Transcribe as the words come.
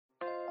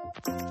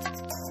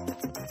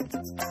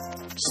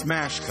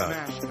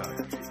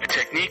Smashcuts. A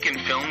technique in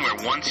film where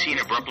one scene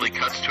abruptly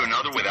cuts to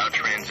another without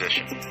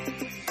transition.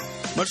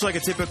 Much like a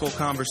typical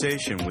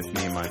conversation with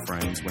me and my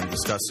friends when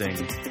discussing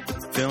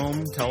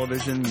film,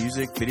 television,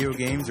 music, video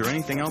games, or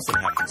anything else that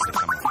happens to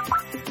come up.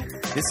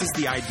 This is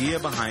the idea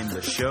behind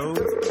the show,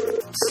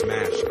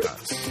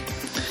 Smashcuts.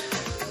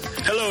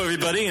 Hello,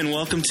 everybody, and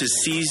welcome to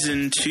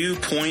Season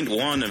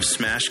 2.1 of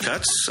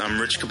Smashcuts. I'm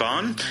Rich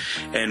Caban,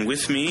 and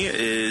with me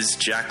is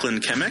Jacqueline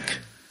Kemick.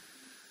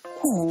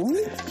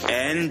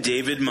 And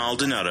David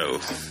Maldonado.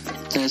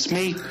 That's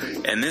me.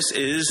 And this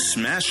is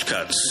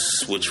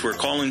Smashcuts, which we're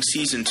calling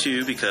Season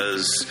 2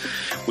 because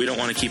we don't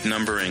want to keep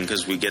numbering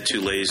because we get too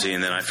lazy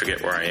and then I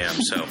forget where I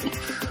am. So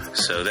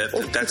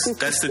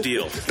that's the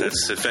deal.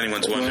 That's, if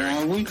anyone's wondering.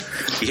 Where are we?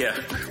 Yeah,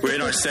 we're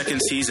in our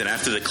second season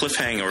after the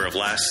cliffhanger of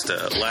last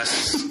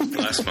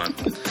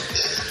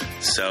month.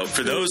 So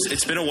for those,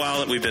 it's been a while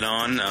that we've been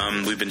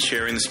on. We've been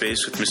sharing the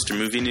space with Mr.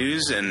 Movie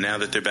News, and now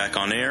that they're back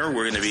on air,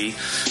 we're going to be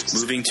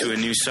moving to a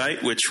new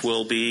site, which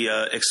we'll be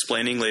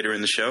explaining later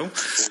in the show.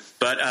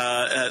 But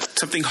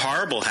something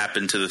horrible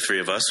happened to the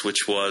three of us,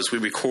 which was we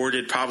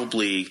recorded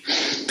probably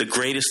the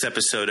greatest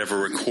episode ever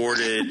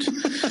recorded.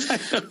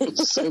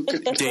 So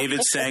good.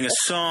 David sang a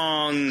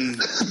song.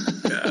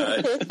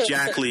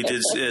 Jackie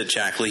did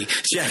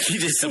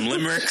some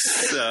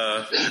limericks.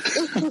 Yeah.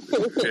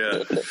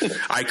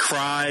 I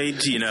cried.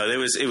 You know,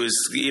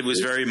 it was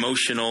very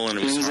emotional, and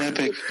it was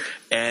epic.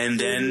 And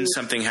then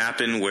something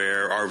happened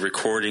where our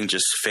recording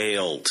just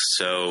failed.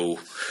 So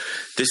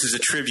this is a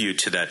tribute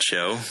to that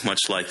show,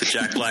 much like the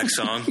Jack Black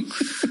song,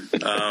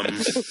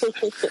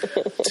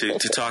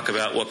 to talk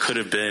about what could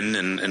have been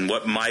and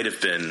what might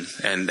have been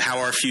and how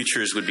our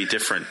futures would be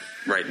different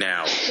right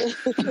now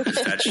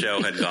if that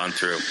show had gone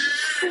through.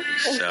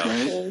 So,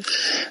 right.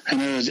 I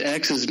know his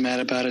ex is mad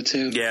about it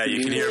too. Yeah,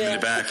 you can hear him in the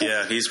back.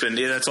 Yeah,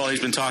 that's all he's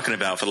been talking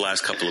about for the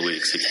last couple of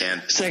weeks. He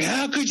can't. It's like,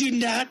 how could you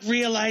not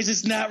realize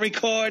it's not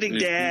recording,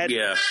 Dad?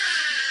 Yeah.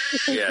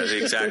 Yeah,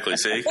 exactly.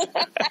 See?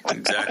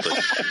 Exactly.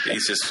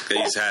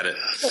 He's had it.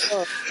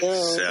 So.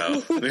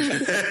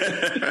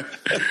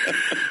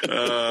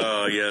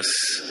 Oh, yes.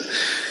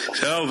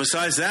 So,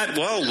 besides that,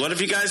 well, what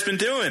have you guys been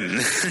doing?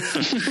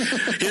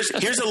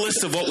 Here's a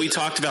list of what we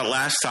talked about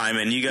last time,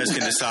 and you guys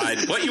can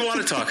decide what you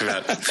want to talk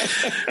about.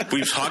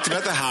 We've talked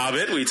about The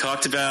Hobbit. We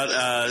talked about,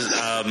 I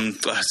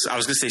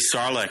was going to say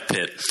Sarlacc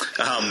Pit.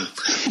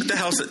 What the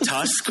hell's it?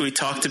 Tusk. We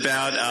talked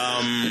about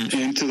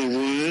Into the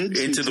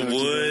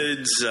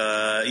Woods.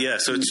 Yeah,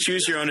 so it's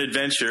Choose Your Own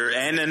Adventure,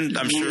 and then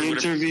I'm sure... The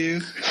interview.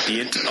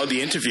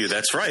 The interview,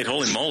 that's right.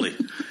 Holy moly.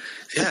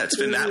 Yeah, it's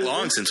been that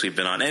long since we've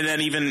been on. And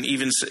then even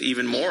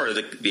more,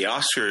 the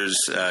Oscars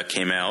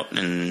came out,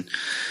 and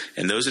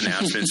those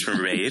announcements were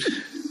made.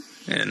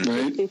 And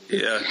right.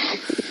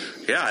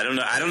 Yeah, I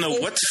don't know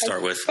what to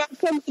start with. I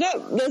think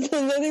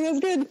that's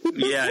good.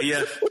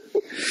 Yeah.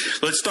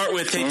 Let's start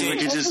with, hey,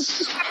 Dave.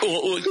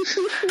 What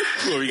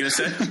were you going to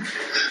say?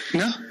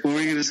 No, what were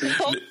you going to say?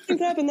 All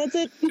things happen, that's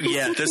it.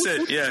 Yeah, that's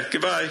it. Yeah,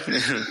 goodbye.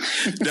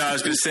 No, I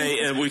was going to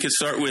say we could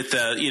start with,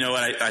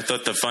 I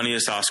thought the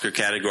funniest Oscar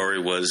category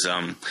was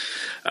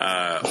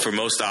for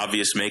most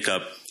obvious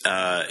makeup.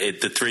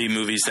 The three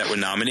movies that were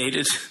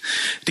nominated.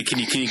 Can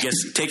you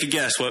guess? Take a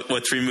guess.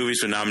 What three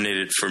movies were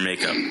nominated for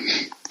makeup?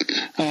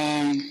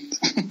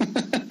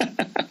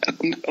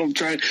 I'm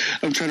trying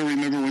to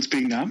remember what's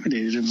being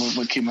nominated and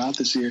what came out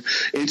this year.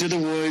 Into the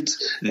Woods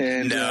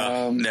and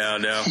no.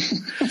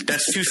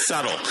 That's too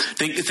subtle.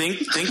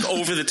 Think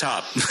over the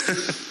top.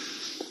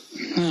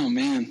 Oh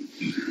man,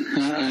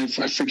 I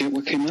forget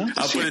what came out.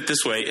 I'll put it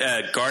this way: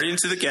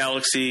 Guardians of the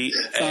Galaxy.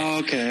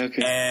 Okay.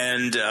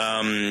 And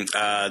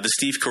the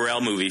Steve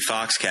Carell movie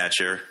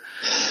Foxcatcher.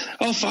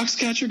 Oh,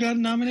 Foxcatcher got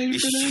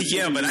nominated for that?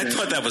 Yeah, but I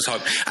thought that was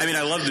hard. I mean,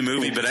 I love the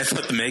movie, but I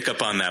thought the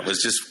makeup on that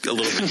was just a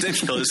little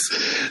ridiculous.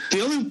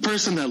 The only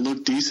person that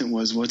looked decent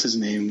was, what's his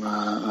name?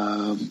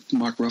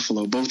 Mark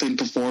Ruffalo, both in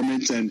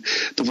performance and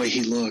the way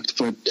he looked.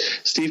 But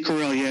Steve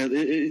Carell,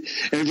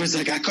 everyone's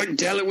like, I couldn't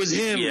tell it was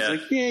him. Yeah. I was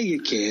like, yeah,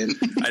 you can.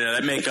 I know,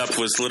 that makeup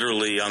was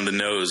literally on the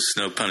nose,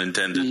 no pun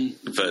intended.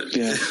 But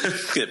yeah.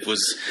 It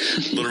was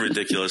a little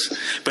ridiculous.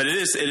 But it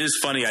is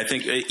funny. I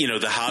think,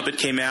 The Hobbit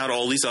came out,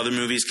 all these other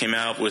movies came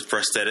out with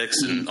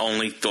prosthetics, and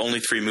the only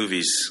three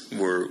movies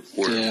were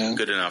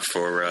good enough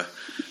for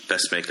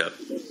best makeup.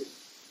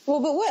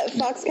 Well, but what?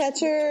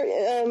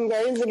 Foxcatcher,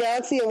 Guardians of the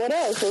Galaxy, and what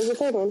else? What was the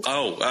third one?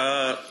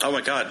 Oh my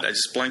God! I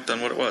just blanked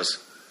on what it was.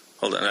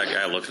 Hold on, I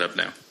gotta look it up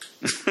now.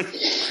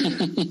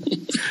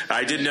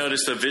 I did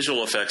notice the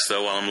visual effects,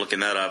 though, while I'm looking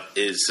that up,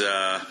 is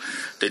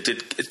they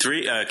did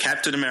three.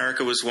 Captain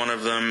America was one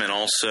of them, and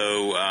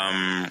also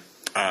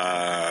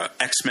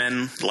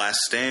X-Men Last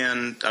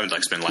Stand.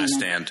 X-Men Last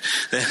Stand.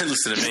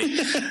 Listen to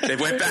me. They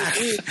went back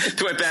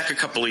a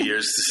couple of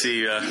years to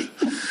see.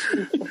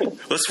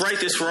 Let's right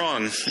this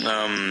wrong.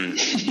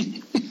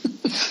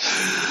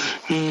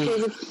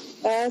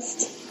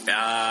 Fast.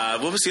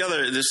 What was the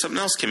other? There's something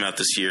else came out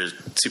this year,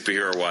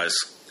 superhero wise.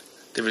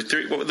 There were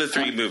three. What were the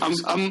three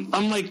movies? I'm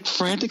like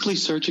frantically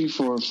searching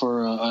for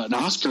an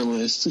Oscar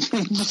list.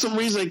 For some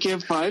reason, I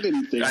can't find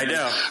anything. I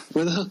know.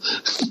 Where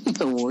the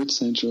Award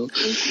Central?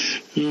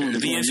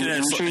 The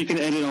internet's I'm sure you can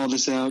edit all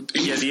this out.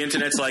 Yeah, the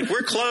internet's like,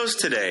 we're closed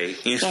today.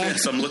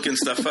 So I'm looking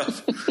stuff up.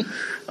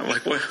 I'm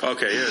like, what?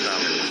 Okay, here's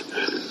nominated.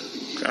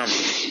 Come on.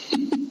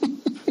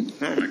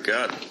 Oh my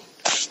God.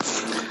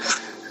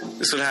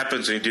 This is what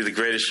happens when you do the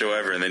greatest show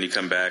ever, and then you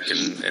come back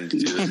and do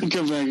this.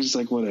 Come back, it's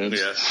like, what else?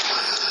 Yeah.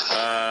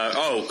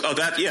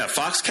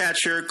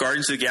 Foxcatcher,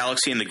 Guardians of the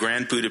Galaxy, and the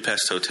Grand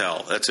Budapest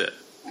Hotel. That's it.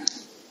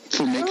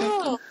 For makeup?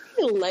 Oh,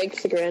 I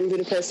liked the Grand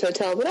Budapest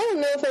Hotel, but I don't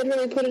know if I'd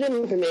really put it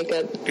in for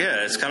makeup.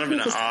 Yeah, it's kind of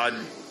an odd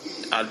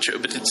show,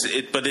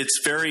 but it's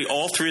very,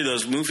 all three of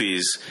those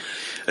movies,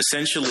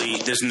 essentially,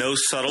 there's no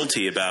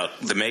subtlety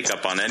about the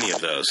makeup on any of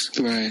those.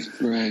 Right.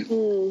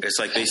 It's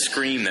like they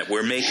scream that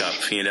we're makeup,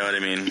 you know what I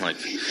mean? Like,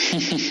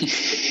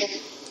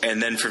 and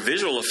then for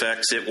visual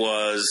effects, it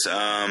was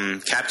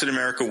Captain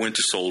America: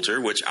 Winter Soldier,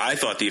 which I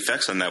thought the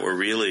effects on that were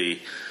really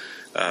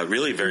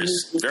very,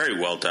 very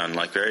well done,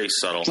 like very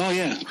subtle. Oh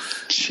yeah,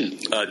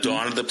 shit.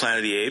 Dawn of the Planet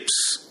of the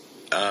Apes,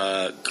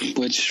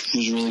 which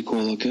was really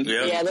cool looking.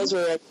 Yeah, those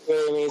were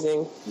really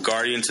amazing.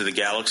 Guardians of the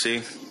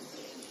Galaxy,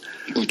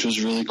 which was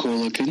really cool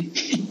looking.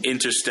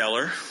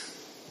 Interstellar,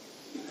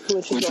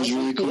 which was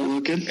really cool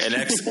looking. And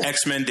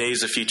X-Men: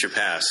 Days of Future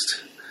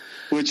Past,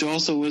 which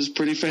also was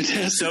pretty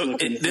fantastic. So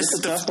this is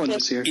the tough one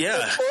this year. Yeah,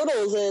 the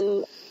portals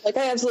and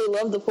I absolutely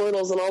love the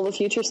portals and all the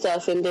future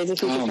stuff in Days of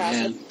Future Past.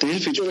 Oh man, Days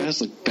of Future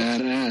Past look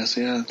badass.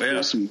 Yeah,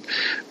 there's some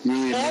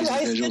really amazing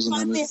visuals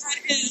on it.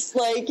 His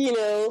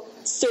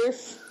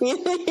surf.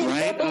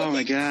 Right? Oh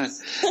my God!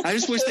 I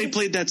just wish they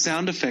played that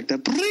sound effect.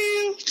 That.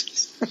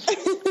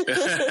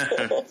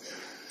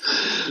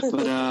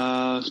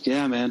 But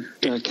yeah, man,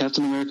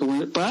 Captain America.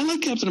 But I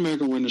like Captain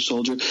America: Winter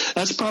Soldier.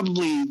 That's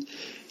probably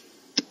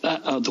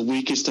the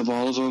weakest of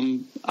all of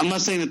them. I'm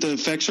not saying that the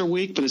effects are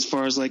weak, but as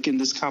far as in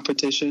this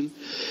competition,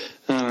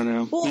 I don't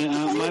know. Well,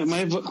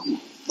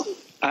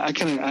 I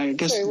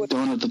guess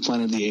Dawn of the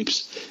Planet of the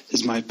Apes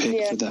is my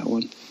pick for that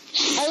one.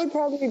 I would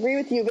probably agree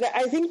with you, but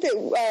I think that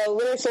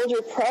Winter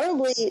Soldier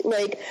probably,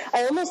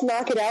 I almost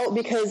knock it out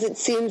because it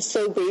seems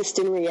so based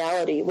in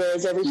reality,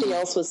 whereas everything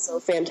else was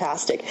so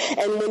fantastic.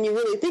 And when you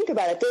really think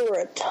about it, there were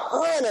a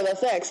ton of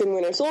effects in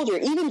Winter Soldier,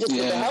 even just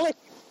with the helicopters.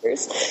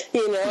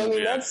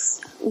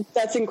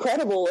 That's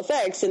incredible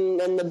effects, and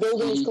the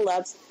buildings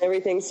collapse and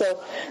everything. So,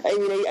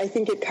 I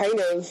think it kind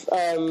of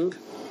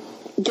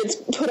gets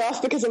put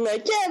off because I'm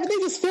like, yeah, but they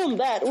just filmed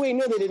that. Wait,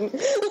 no, they didn't.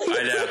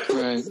 I know.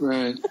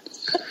 Right.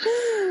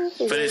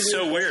 But it's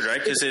so weird, right?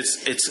 Because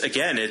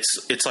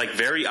it's like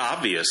very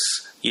obvious.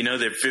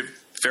 They're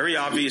very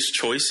obvious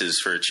choices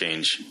for a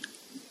change.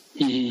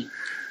 Mm-hmm.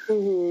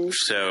 Mm-hmm.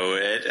 So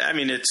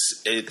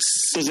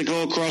it's. Does it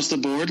go across the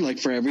board,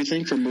 for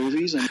everything, for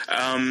movies?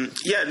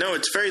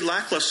 It's very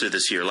lackluster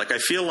this year. I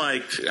feel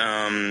like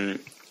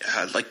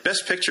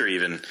Best Picture,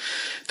 even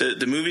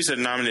the movies that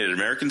are nominated: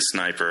 American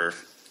Sniper,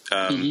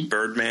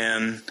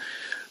 Birdman,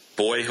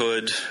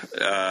 Boyhood,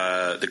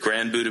 The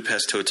Grand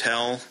Budapest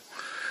Hotel,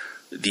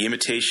 The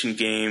Imitation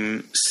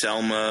Game,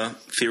 Selma,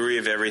 Theory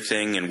of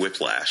Everything, and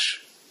Whiplash.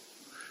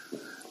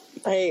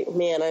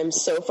 I'm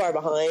so far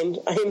behind.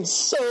 I'm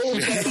so far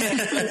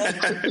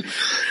behind.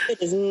 It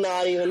is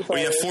not even funny.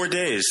 We have 4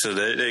 days, so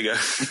there you go. Are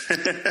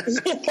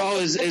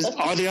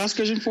the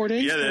Oscars in 4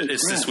 days? Yeah,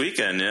 it's this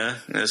weekend, yeah.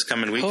 This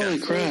coming weekend. Holy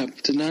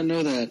crap. Did not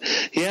know that.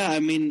 Yeah,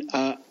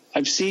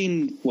 I've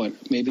seen,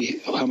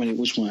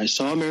 which one? I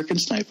saw American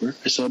Sniper,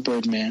 I saw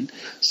Birdman,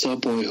 saw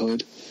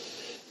Boyhood,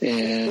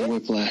 and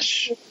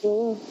Whiplash.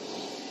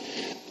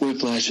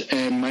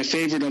 And my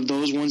favorite of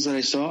those ones that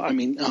I saw,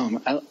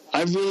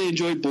 I really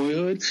enjoyed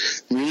Boyhood,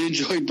 really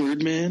enjoyed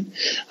Birdman,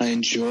 I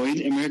enjoyed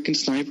American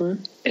Sniper,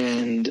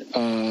 and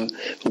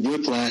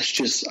Whiplash.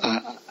 Just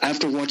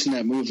after watching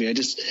that movie, I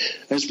just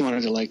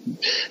wanted to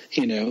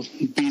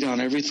beat on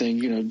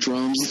everything,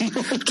 drums,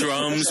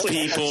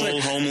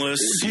 people,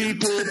 homeless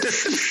people,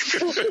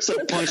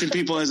 start punching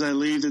people as I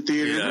leave the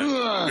theater.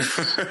 Yeah.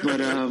 But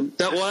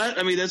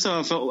that's how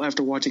I felt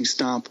after watching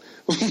Stomp.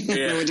 I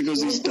went to go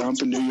see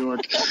Stomp in New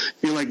York.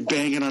 You're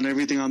banging on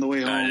everything on the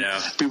way home. I know.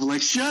 People are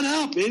like, shut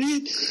up,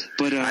 idiot.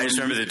 But I just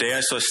remember the day I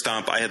saw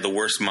Stomp, I had the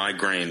worst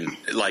migraine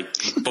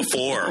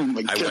before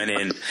I went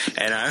in,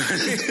 and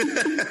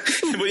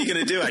what are you going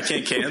to do? I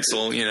can't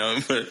cancel,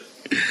 But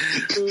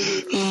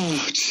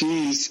oh,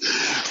 jeez.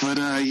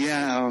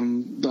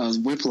 But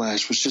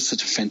Whiplash was just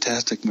such a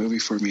fantastic movie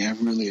for me. I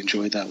really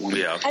enjoyed that one.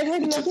 Yeah, I've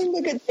heard nothing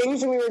but good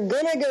things, and we were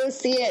gonna go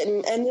see it,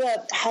 and ended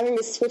up having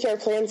to switch our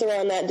plans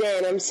around that day.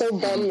 And I'm so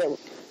bummed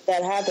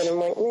that happened. I'm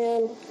like,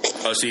 man.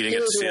 Oh, so you didn't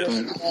get to see it?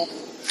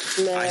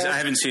 No. I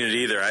haven't seen it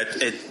either.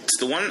 It's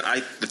the one I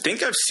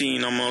think I've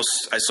seen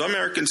almost. I saw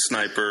American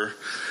Sniper,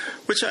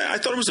 which I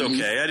thought it was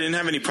okay. I didn't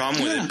have any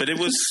problem with it, but it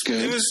was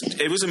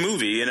a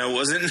movie. It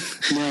wasn't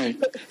right.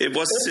 It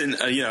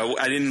wasn't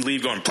I didn't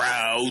leave going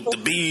proud to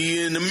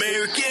be an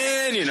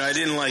American. I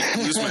didn't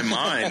lose my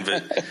mind,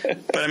 but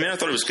I mean I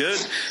thought it was good.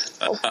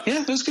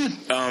 Yeah, it was good.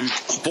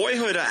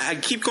 Boyhood, I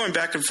keep going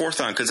back and forth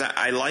on because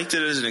I liked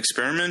it as an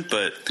experiment,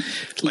 but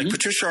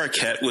Patricia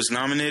Arquette was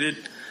nominated.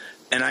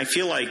 And I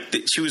feel like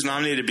she was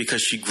nominated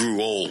because she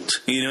grew old.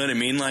 You know what I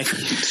mean? I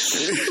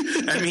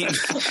mean,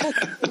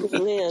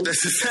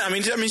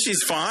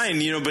 she's fine.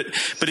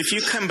 But if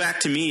you come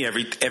back to me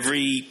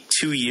every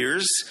 2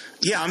 years,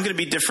 yeah, I'm going to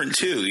be different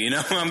too.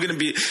 I'm going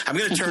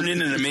to turn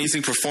in an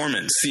amazing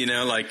performance.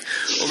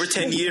 Over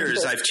 10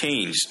 years, I've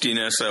changed.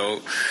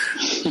 So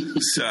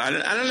I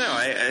don't know.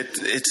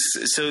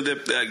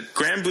 The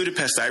Grand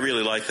Budapest, I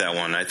really like that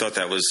one. I thought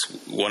that was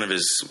one of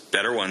his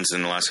better ones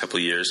in the last couple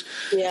of years.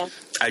 Yeah.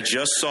 I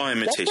just saw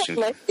Imitation. That's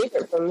my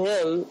favorite from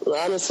him,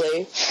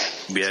 honestly.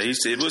 Yeah,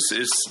 it's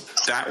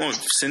that one.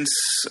 Since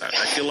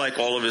I feel like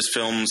all of his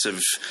films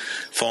have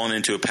fallen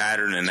into a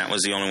pattern, and that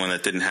was the only one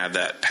that didn't have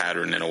that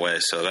pattern in a way.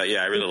 So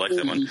I really like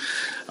that one.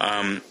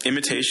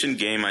 Imitation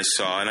Game I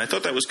saw, and I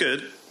thought that was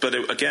good. But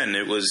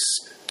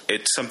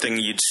it's something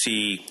you'd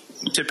see.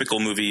 Typical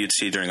movie you'd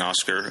see during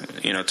Oscar,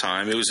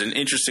 time. It was an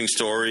interesting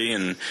story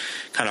and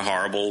kind of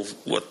horrible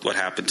what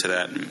happened to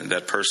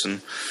that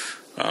person.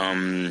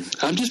 I'm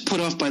just put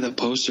off by the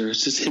poster.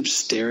 It's just him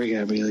staring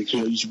at me like,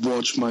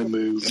 watch my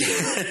move.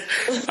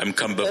 I'm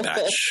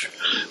Cumberbatch.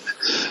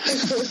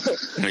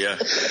 Yeah.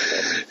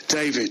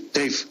 David.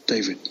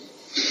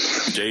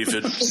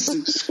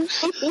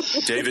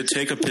 David,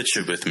 take a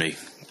picture with me.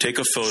 Take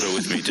a photo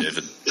with me,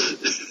 David.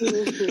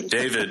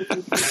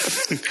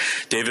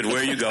 David, where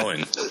are you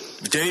going?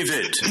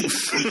 David!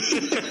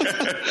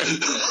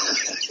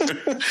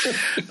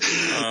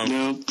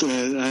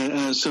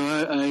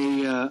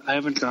 I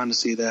haven't gone to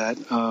see that.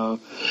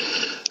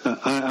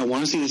 I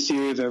want to see The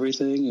Theory of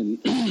Everything.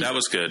 And that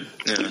was good.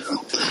 Yeah.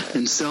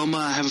 And Selma,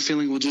 I have a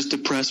feeling, will just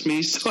depress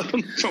me, so I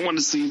don't want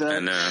to see that.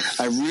 And,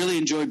 I really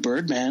enjoyed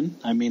Birdman.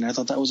 I mean, I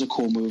thought that was a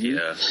cool movie.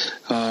 Yeah.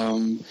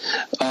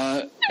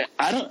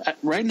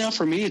 Right now,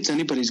 for me, it's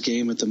anybody's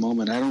game at the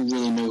moment. I don't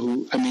really know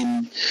who. I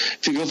mean,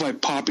 if you go by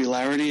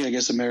popularity, I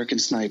guess American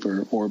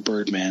Sniper or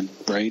Birdman,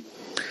 right?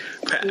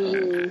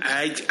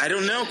 I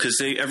don't know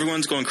because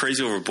everyone's going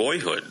crazy over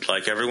Boyhood.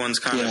 Everyone's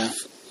kind of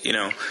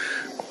I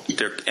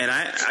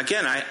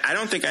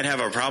don't think I'd have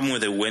a problem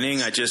with it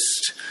winning. I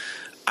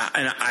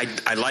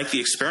like the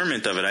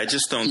experiment of it. I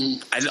just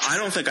don't. I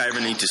don't think I ever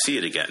need to see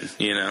it again.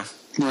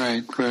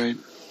 Right.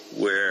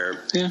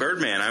 Where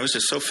Birdman, I was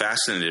just so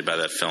fascinated by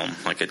that film.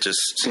 It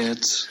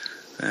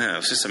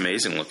was just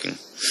amazing looking.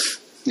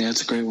 Yeah,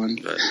 it's a great one.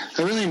 But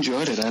I really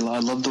enjoyed it. I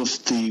love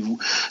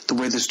the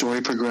way the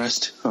story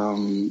progressed.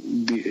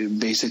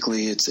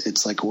 Basically,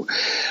 it's like, I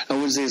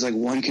wouldn't say it's like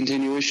one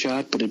continuous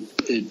shot, but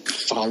it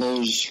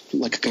follows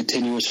like a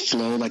continuous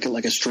flow, like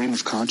a stream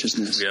of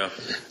consciousness. Yeah.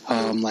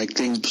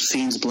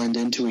 Scenes blend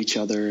into each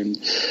other and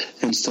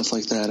stuff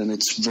like that, and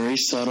it's very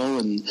subtle.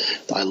 And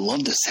I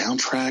love the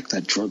soundtrack,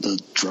 the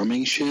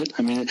drumming shit.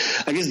 I mean,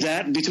 I guess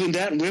that between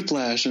that and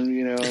Whiplash, and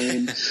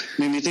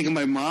made me think of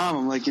my mom.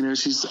 I'm like,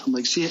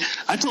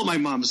 I told my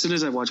mom as soon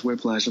as I watched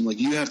Whiplash, I'm like,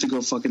 you have to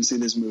go fucking see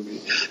this movie,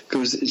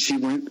 because she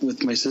went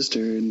with my sister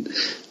and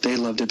they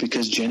loved it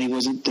because Jenny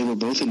wasn't. They were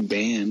both in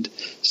band,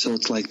 so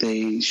it's like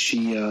they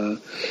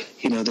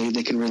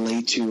can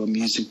relate to a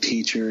music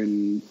teacher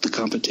and the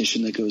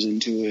competition that goes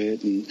into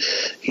it, and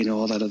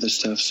all that other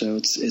stuff. So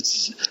it's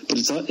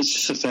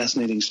just a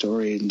fascinating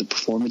story, and the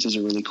performances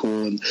are really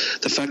cool, and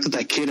the fact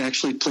that kid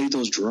actually played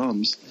those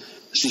drums.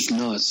 It's just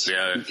nuts.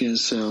 Yeah.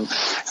 So,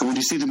 and when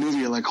you see the movie,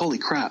 you're like, holy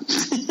crap.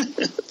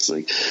 It's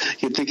like,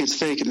 you think it's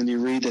fake, and then you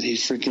read that he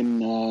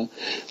freaking,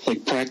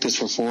 practiced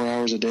for 4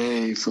 hours a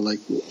day for,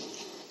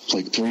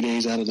 3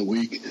 days out of the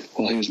week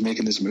while he was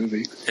making this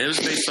movie. It was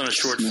based on a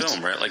short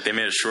film, right? They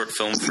made a short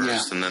film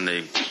first, and then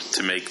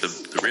to make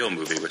the real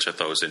movie, which I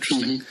thought was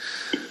interesting.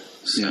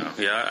 Mm-hmm. So,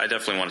 I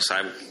definitely want to see.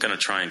 I'm going to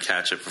try and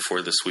catch it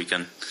before this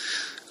weekend.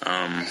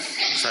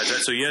 Besides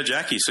that, so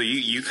Jackie, so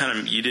you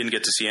didn't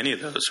get to see any of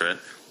those, right?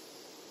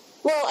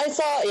 Well,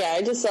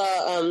 I just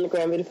saw the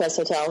Grand Budapest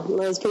Hotel. That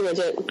was pretty much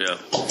it.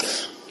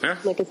 Yeah.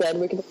 Like I said,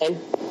 Wicked Fine.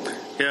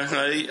 Yeah,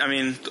 I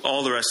mean,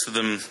 all the rest of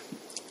them,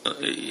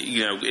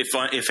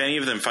 if any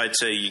of them, if I'd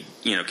say,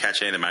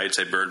 catch any of them, I would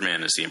say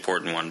Birdman is the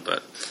important one,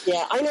 but...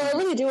 Yeah, I know, I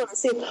really do want to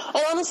see them.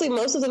 And honestly,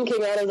 most of them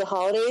came out of the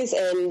holidays,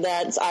 and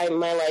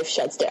my life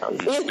shuts down.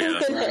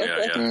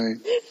 Yeah.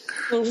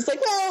 I'm just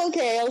like, well,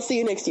 okay, I'll see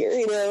you next year,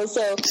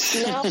 So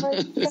now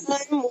is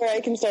time where I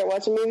can start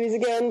watching movies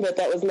again, but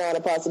that was not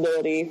a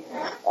possibility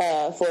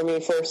for me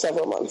for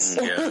several months.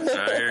 Yeah,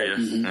 I hear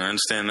you. I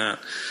understand that.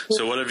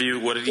 So what have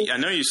you? I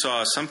know you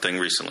saw something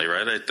recently,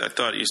 right? I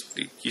thought you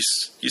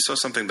saw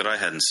something that I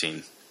hadn't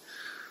seen.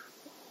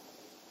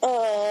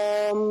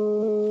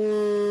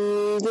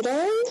 Did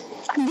I?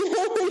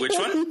 Which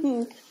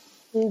one?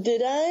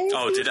 Did I?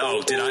 Did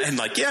I? And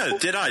like, yeah,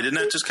 did I? Didn't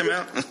that just come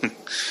out?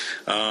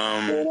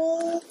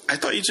 I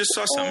thought you just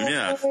saw something.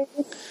 Yeah. When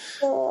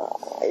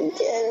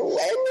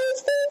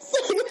was this?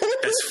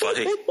 That's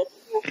funny.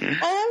 I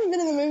haven't been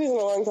in the movies in a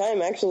long time,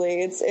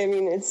 actually. It's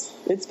been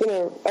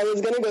I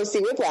was gonna go see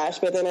Whiplash,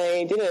 but then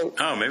I didn't.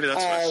 Oh, maybe that's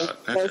what I thought.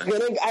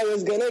 Okay. I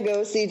was gonna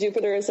go see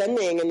Jupiter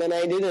Ascending, and then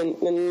I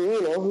didn't.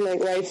 And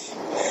like life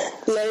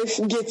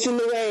gets in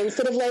the way.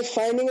 Instead of life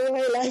finding a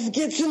way, life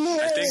gets in the way.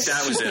 I think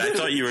that was it. I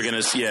thought you were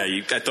gonna. Yeah,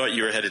 I thought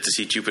you were headed to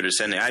see Jupiter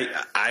Ascending.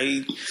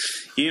 I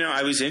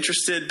was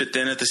interested, but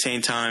then at the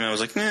same time, I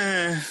was like,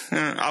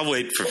 I'll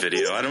wait for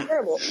video. I don't.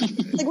 Terrible.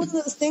 It's like one of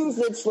those things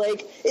that's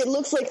like it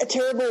looks like a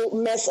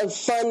terrible mess of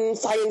fun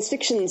science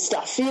fiction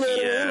stuff. You know what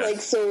I mean?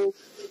 Like so.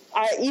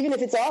 Even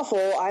if it's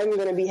awful, I'm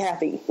going to be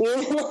happy. You know,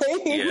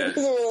 it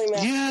doesn't really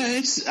matter.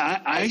 Yeah,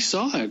 I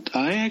saw it.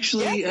 I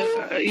actually,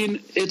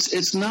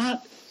 it's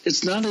not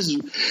as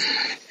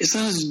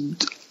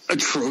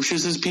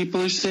atrocious as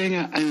people are saying.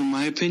 In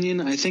my opinion,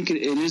 I think it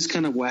is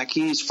kind of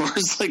wacky as far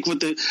as like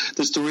what the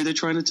story they're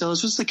trying to tell. It's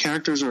just the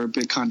characters are a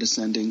bit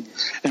condescending,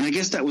 and I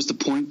guess that was the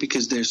point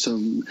because there's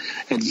some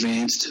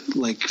advanced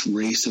like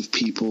race of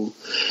people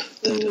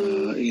that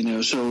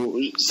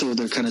so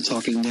they're kind of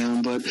talking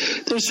down. But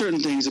there's certain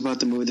things about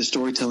the movie. The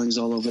storytelling's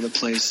all over the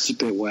place. It's a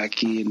bit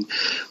wacky and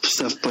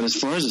stuff. But as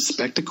far as a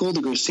spectacle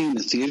to go see in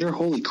the theater,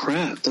 holy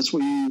crap! That's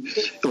what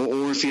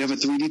or if you have a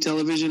 3D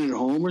television at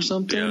home or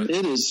something,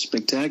 it is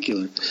spectacular.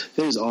 It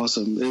is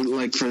awesome.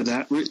 Like for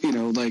that,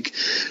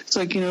 it's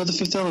like the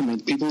Fifth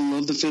Element. People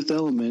love the Fifth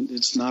Element.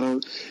 It's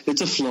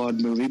a flawed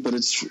movie, but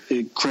it's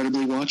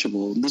incredibly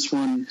watchable. This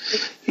one,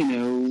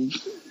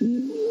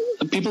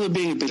 people are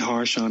being a bit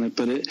harsh on it,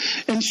 but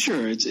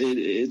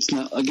it's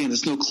not. Again,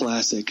 it's no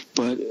classic,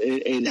 but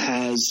it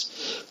has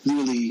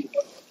really.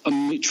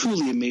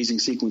 Truly amazing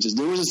sequences.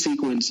 There was a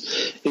sequence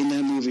in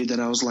that movie that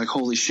I was like,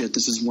 holy shit,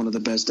 this is one of the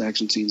best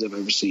action scenes I've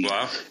ever seen.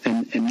 Wow.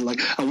 And like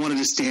I wanted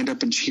to stand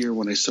up and cheer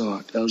when I saw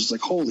it. I was just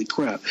like, holy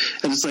crap.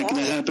 And it's like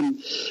that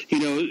happened,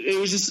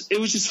 it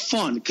was just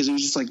fun because it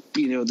was just like,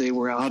 they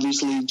were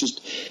obviously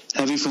just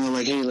having fun. They're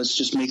like, hey, let's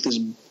just make this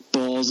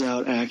balls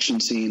out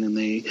action scene, and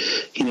they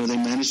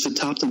managed to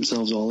top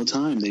themselves all the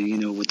time. They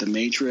with the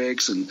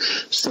Matrix and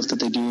stuff that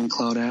they do in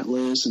Cloud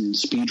Atlas and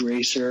Speed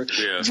Racer.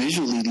 Yeah.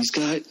 Visually, these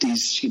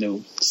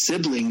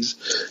siblings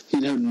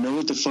know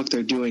what the fuck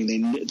they're doing. They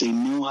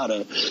know how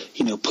to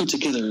put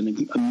together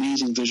an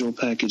amazing visual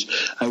package.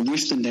 I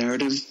wish the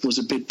narrative was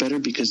a bit better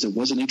because there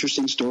was an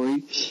interesting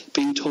story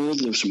being told.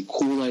 There were some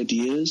cool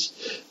ideas,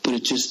 but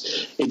it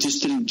just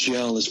didn't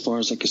gel as far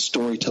as like a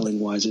storytelling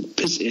wise. It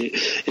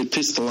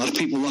pissed a lot of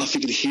people off. You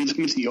could hear them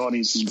in the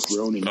audience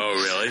groaning. Oh,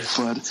 really?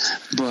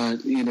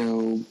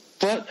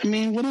 But I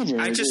mean, whatever.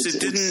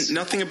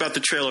 Nothing about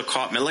the trailer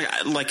caught me.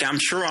 Like I'm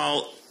sure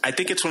I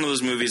think it's one of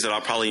those movies that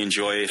I'll probably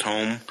enjoy at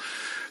home.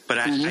 But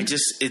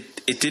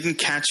it didn't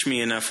catch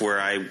me enough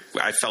where I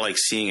felt like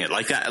seeing it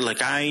like that.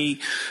 Like I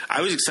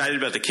was excited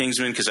about the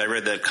Kingsman because I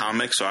read that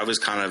comic, so I was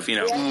kind of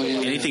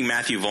anything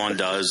Matthew Vaughn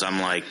does,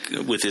 I'm like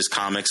with his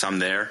comics, I'm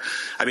there.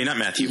 I mean, not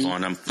Matthew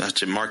Vaughn, I'm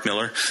Mark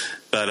Miller,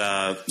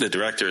 but the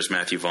director is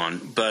Matthew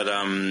Vaughn. But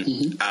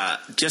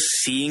just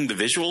seeing the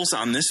visuals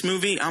on this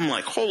movie, I'm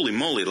like, holy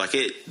moly! Like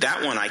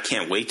that one, I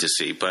can't wait to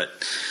see. But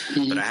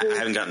I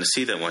haven't gotten to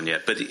see that one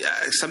yet. But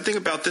something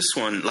about this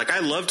one, like I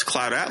loved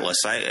Cloud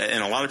Atlas,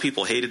 and a lot of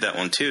people hated that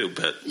one too.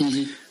 But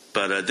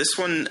this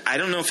one, I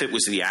don't know if it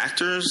was the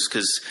actors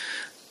because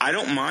I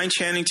don't mind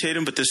Channing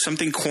Tatum, but there's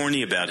something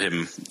corny about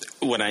him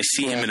when I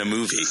see him in a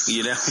movie.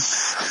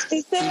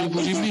 What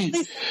do you mean?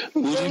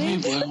 What do you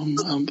mean? Well,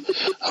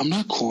 I'm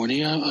not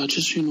corny. I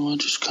just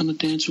kind of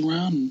dance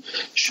around and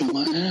show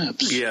my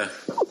abs. Yeah.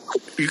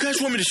 You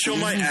guys want me to show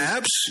my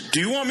abs? Do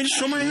you want me to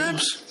show my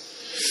abs?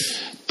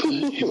 But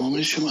you want me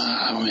to show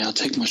I'll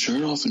take my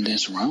shirt off and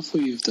dance around for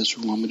you if that's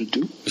what you want me to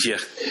do. Yeah.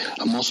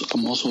 I'm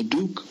also a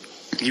Duke.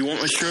 You want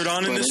my shirt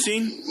on in this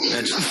scene?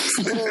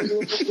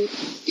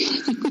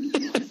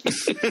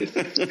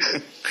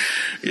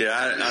 Yeah,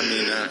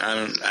 I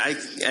don't.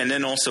 And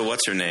then also,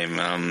 what's her name?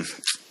 Mila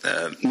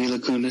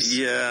Kunis.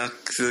 Yeah,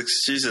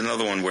 she's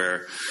another one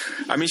where,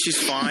 I mean, she's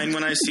fine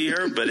when I see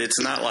her, but it's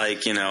not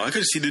like I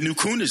gotta see the new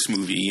Kunis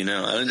movie.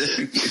 I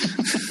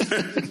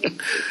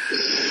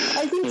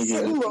think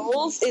certain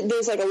roles,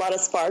 there's like a lot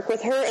of spark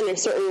with her, and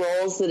there's certain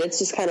roles that it's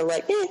just kind of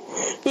like,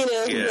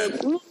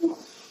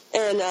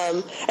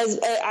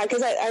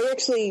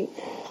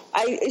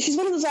 And she's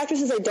one of those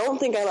actresses I don't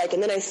think I like,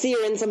 and then I see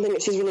her in something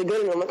that she's really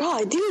good in, and I'm like, oh,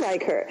 I do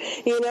like her,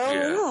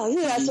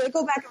 So I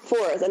go back and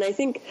forth, and I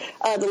think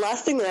the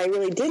last thing that I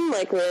really didn't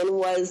like her in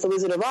was The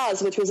Wizard of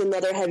Oz, which was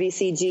another heavy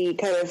CG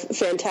kind of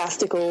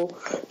fantastical,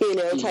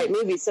 type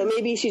movie. So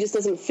maybe she just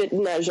doesn't fit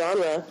in that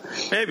genre.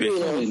 Maybe.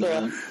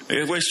 Well,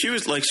 she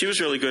was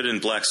really good in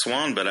Black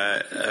Swan, but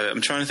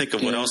I'm trying to think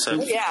of what else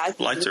I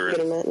liked her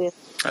in.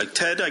 Like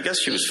Ted, I guess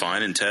she was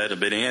fine in Ted. I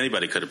mean,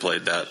 anybody could have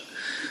played that.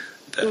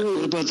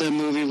 What about that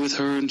movie with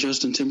her and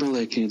Justin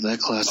Timberlake? That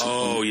classic.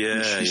 Oh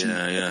yeah.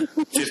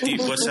 50.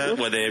 What's that?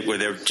 Where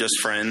they're just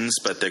friends,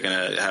 but they're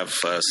gonna have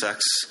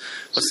sex.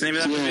 What's the name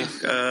of that movie?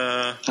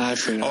 I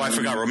forgot. I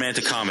forgot.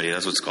 Romantic comedy.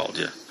 That's what it's called.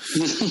 Yeah.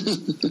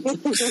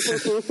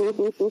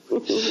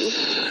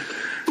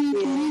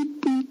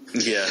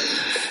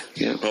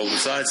 Yeah. Well,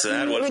 besides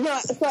that, what? No,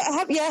 so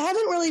I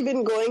haven't really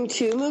been going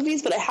to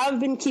movies, but I have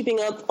been keeping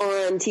up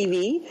on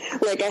TV.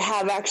 Like, I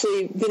have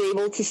actually been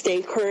able to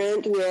stay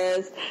current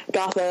with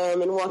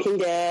Gotham and Walking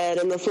Dead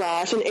and The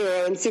Flash and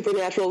Arrow and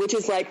Supernatural, which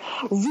is, like,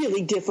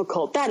 really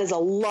difficult. That is a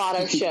lot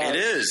of shows. It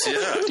is,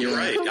 yeah. You're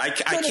right. I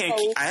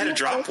can't. I had to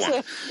drop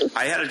one.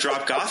 I had to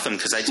drop Gotham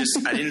because I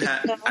didn't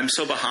have. I'm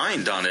so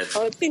behind on it.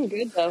 Oh, it's getting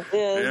good though.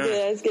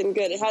 Yeah, it's getting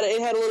good. It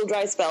had a little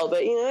dry spell,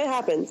 but it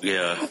happens.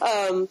 Yeah.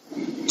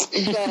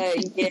 But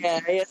yeah,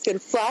 it's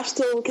good. Flash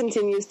still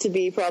continues to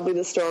be probably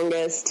the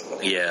strongest.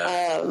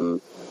 Yeah.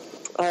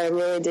 I'm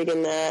really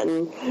digging that,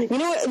 and you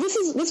know what?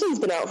 This one's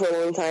been out for a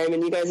long time,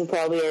 and you guys have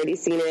probably already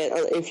seen it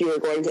if you were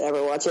going to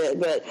ever watch it.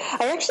 But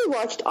I actually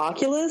watched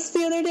Oculus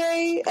the other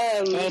day.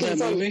 That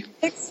movie?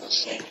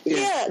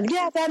 Yeah,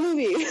 that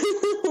movie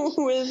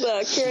with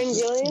Karen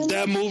Gillan.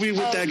 That movie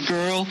with that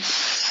girl.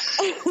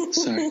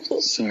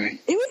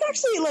 Sorry. It was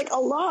actually like a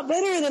lot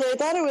better than I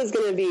thought it was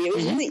going to be. It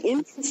was really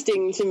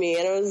interesting to me,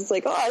 and I was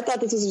like, I thought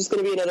this was just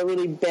going to be another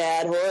really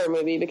bad horror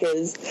movie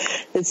because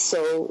it's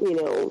so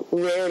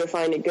rare to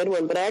find a good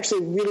one. But I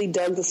actually really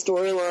dug the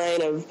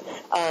storyline of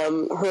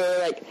her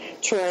like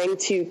trying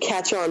to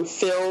catch on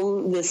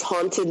film this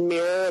haunted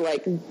mirror,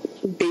 like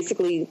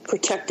basically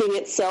protecting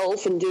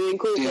itself and doing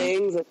cool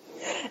things.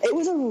 It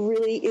was a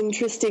really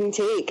interesting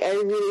take. I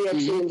really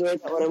actually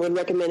enjoyed that one. I would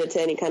recommend it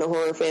to any kind of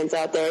horror fans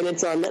out there, and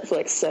it's on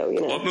Netflix, so,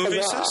 What movie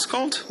is this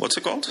called? What's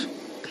it called?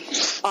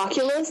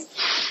 Oculus.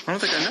 I don't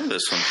think I know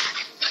this one.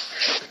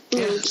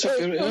 Yeah,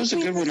 it was a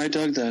good one. I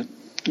dug that.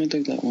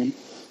 One.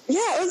 Yeah,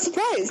 I was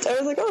surprised. I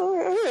was like, all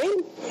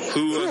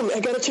right. I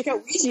gotta check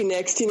out Ouija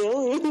next,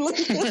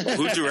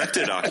 Who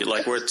directed Oculus?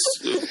 Like,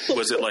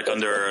 was it like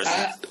under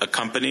a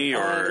company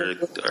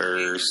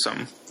or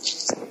something?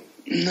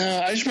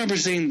 No, I just remember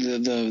seeing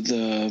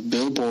the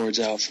billboards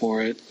out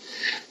for it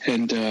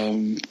and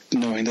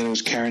knowing that it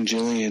was Karen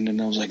Gillan,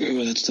 and I was like,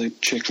 oh, that's the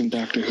chick from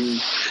Doctor Who.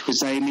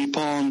 It's Amy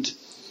Pond.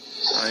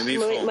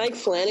 Mike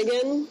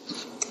Flanagan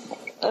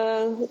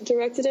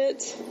directed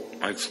it.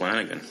 Mike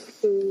Flanagan.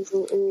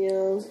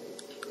 Yeah.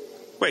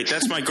 Wait,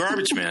 that's my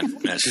garbage man.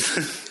 Why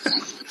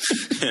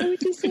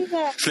would you say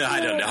that? No, I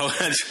don't know.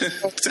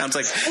 sounds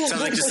like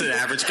just an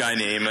average guy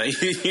name.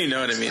 You know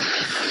what I mean?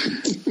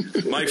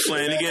 Mike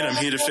Flanagan, I'm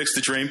here to fix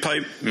the drain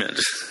pipe. Yeah,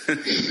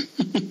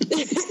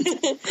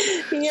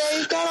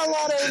 he's got a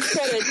lot of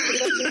credit.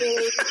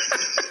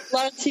 A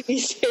lot of TV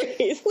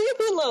series. Leave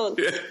him alone.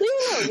 Yeah. Leave him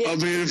alone. Yeah. I'm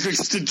here to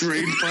fix the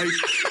drain pipe.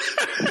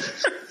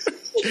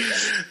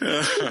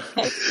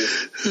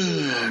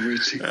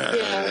 Richie.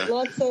 Yeah,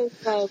 lots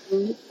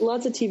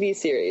of TV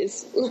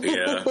series.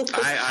 Yeah,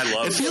 I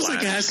love. It feels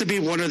like it has to be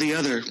one or the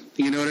other.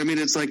 You know what I mean?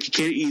 It's like you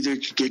can't either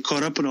get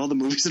caught up in all the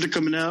movies that are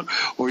coming out,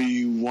 or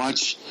you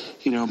watch,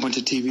 a bunch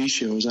of TV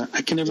shows.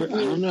 I can never. I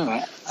don't know.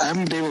 I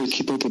haven't been able to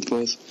keep up with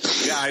both.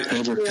 Yeah,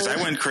 because I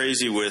went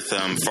crazy with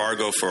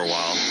Fargo for a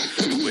while,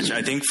 which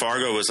I think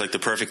Fargo was like the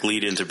perfect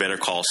lead into Better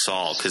Call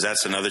Saul, because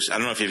that's another. I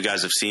don't know if you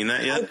guys have seen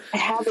that yet. I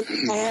haven't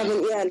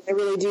yet. I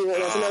really do.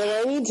 That's another one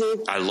I need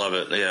to. I love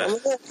it. Yeah,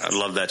 I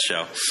love that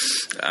show.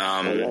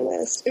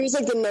 It was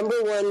like the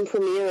 #1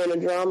 premiere in a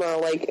drama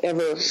like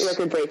ever,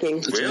 record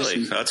breaking.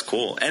 Really, that's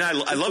cool. And I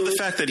love the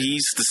fact that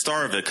he's the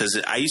star of it, because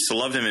I used to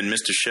love him in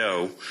Mr.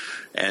 Show,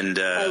 and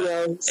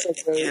and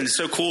it's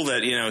so cool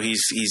that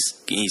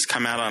he's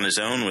come out on his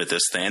own with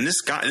this thing. And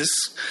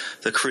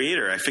the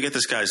creator, I forget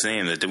this guy's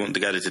name, the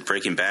guy that did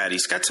Breaking Bad.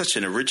 He's got such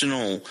an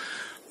original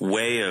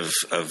way of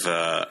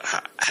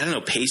I don't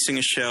know, pacing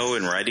a show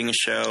and writing a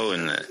show,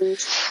 and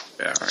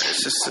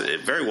it's just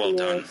very well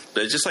done.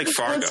 But just like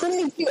Fargo. It's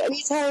funny too.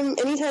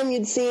 Anytime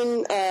you'd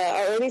seen,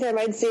 or anytime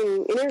I'd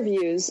seen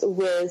interviews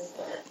with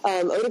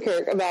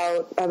Odenkirk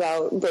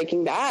about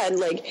Breaking Bad,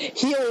 like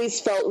he always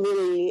felt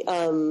really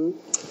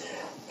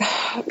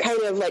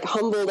kind of like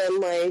humbled and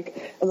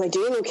like, am I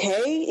doing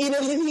okay? You know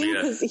what I mean?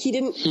 Because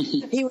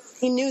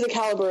he knew the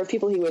caliber of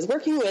people he was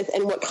working with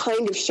and what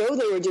kind of show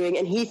they were doing,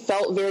 and he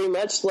felt very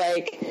much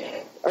like,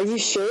 are you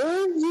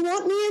sure you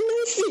want me in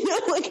this?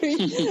 Like,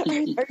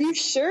 are you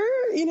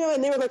sure?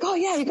 And they were like, oh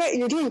yeah,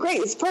 you're doing great.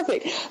 It's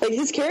perfect. Like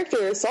his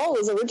character Saul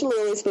was originally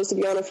only supposed to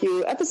be on a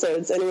few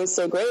episodes, and it was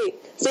so great.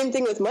 Same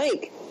thing with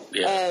Mike.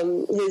 Yeah.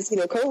 His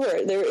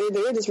cohort, they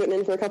were just written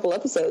in for a couple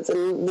episodes,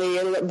 and they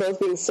ended up both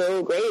being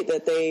so great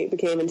that they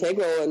became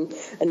integral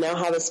and now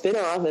have a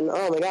spin-off, and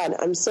oh my god,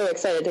 I'm so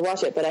excited to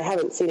watch it, but I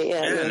haven't seen it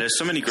yet. Yeah, and there's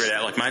so many great,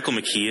 like Michael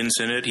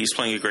McKean's in it. He's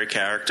playing a great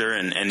character,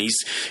 and he's,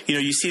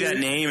 you see that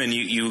name and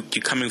you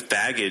come with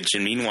baggage,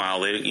 and meanwhile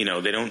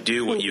they don't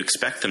do what you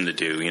expect them to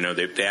do.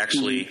 They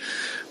actually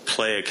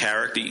play a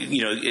character,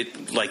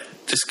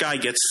 this guy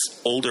gets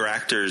older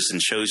actors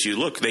and shows you,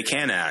 look, they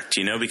can act,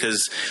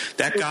 because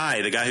that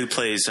guy, the guy who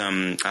plays,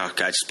 I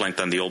just blanked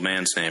on the old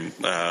man's name.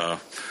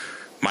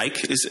 Mike,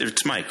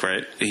 it's Mike,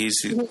 right?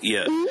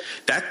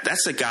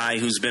 That's a guy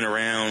who's been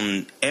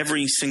around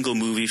every single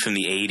movie from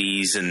the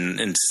 80s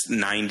and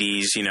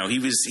 90s.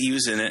 He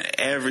was in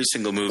every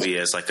single movie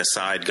as like a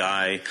side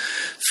guy.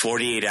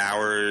 48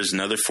 Hours,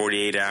 another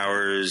 48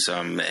 Hours.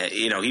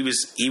 He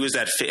was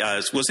that.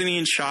 Wasn't he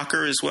in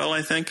Shocker as well?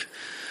 I think.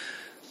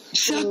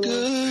 Shocker.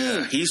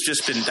 Yeah,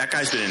 that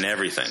guy's been in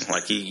everything.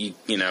 Like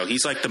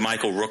he's like the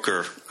Michael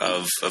Rooker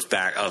of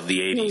the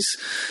 80s,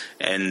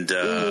 and.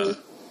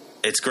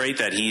 It's great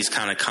that he's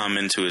kind of come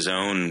into his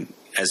own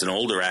as an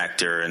older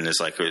actor, and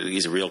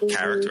he's a real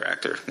character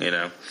actor.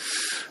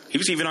 He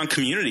was even on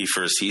Community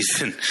for a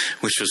season,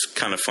 which was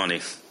kind of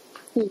funny.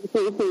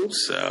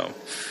 So,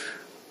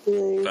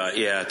 but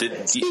yeah.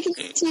 Speaking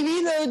of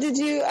TV, though, did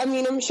you? I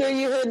mean, I'm sure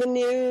you heard the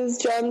news.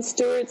 Jon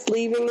Stewart's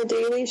leaving The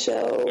Daily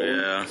Show.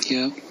 Yeah.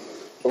 Yeah.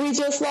 We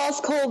just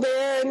lost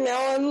Colbert, and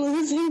now I'm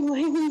losing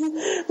my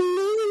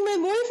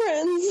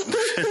boyfriends.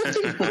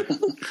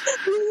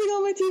 Losing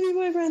all my TV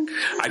boyfriends.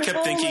 I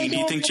kept thinking, do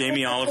you think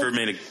Jamie Oliver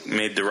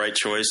made the right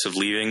choice of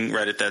leaving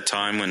right at that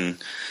time when,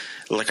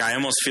 I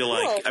almost feel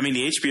like, I mean,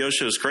 the HBO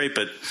show is great,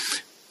 but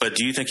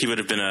do you think he would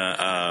have been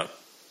a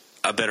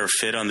better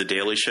fit on The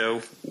Daily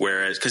Show?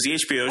 Whereas, because the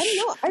HBO I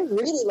don't know. I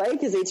really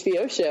like his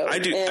HBO show. I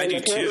do too.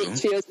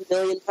 HBO's a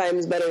million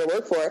times better to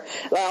work for.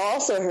 But I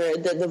also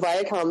heard that the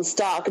Viacom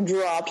stock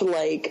dropped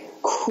like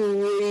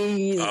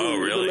crazy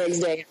the next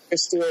day after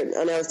Stewart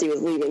announced he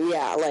was leaving.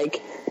 Yeah,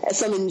 like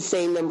some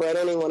insane number. I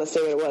don't even want to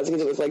say what it was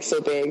because it was like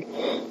so big,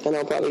 and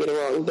I'll probably get it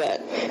wrong. But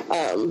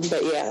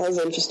yeah, that was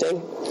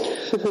interesting.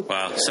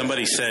 Wow.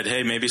 Somebody said,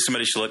 hey, maybe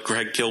somebody should let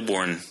Greg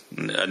Kilborn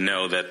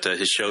know that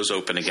his show's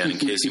open again in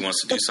case he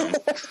wants to do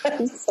something.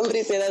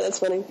 Somebody say that. That's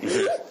funny.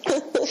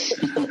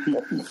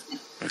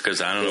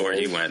 Because I don't know where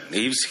he went.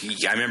 I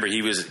remember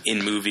he was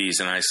in movies,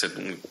 and I said,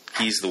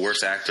 he's the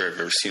worst actor I've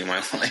ever seen in my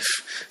life.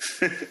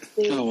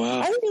 Oh,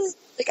 wow.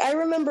 I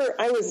remember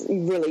I was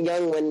really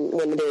young when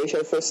The Daily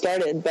Show first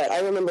started, but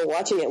I remember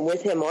watching it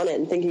with him on it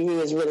and thinking he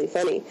was really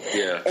funny.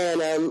 Yeah.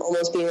 And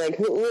almost being like,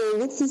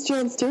 what's this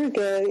Jon Stewart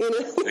guy?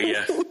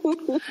 Yeah.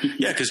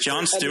 Yeah, because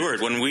Jon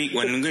Stewart, when we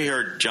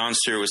heard Jon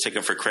Stewart was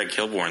taken for Craig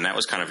Kilborn, that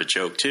was kind of a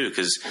joke, too,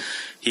 because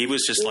he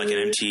was just like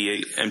an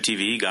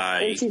MTV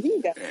guy.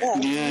 MTV guy, yeah.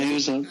 Yeah, he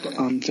was on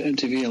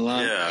MTV a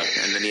lot. Yeah,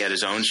 and then he had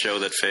his own show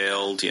that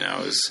failed, it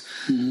was...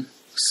 Mm-hmm.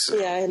 So.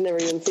 Yeah, I had never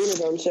even seen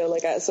his own show.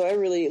 So I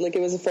really, it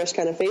was a fresh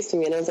kind of face to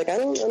me, and I was like, I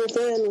don't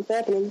understand what's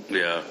happening.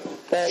 Yeah.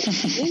 But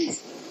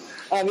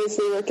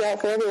obviously worked out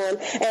for everyone.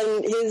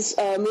 And his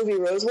movie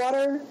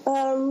Rosewater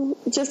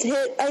just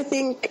hit, I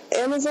think,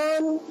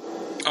 Amazon.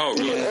 Oh,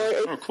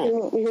 really?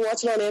 Cool. You can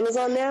watch it on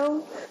Amazon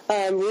now.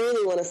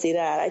 Really want to see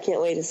that. I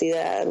can't wait to see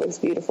that. It looks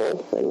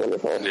beautiful and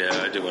wonderful.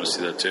 Yeah, I do want to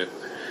see that, too.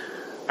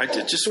 I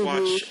did just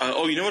watch...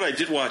 you know what? I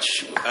did watch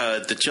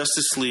the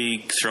Justice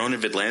League Throne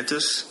of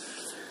Atlantis.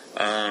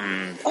 How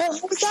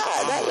was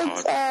that? That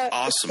looks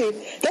awesome.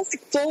 That's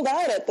sold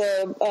out at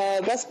the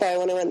Best Buy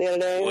when I went the other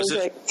day. Was it?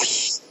 Like,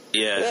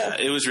 yeah,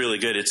 it was really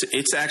good.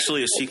 It's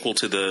actually a sequel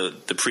to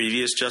the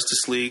previous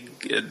Justice League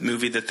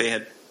movie that they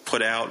had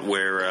put out,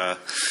 where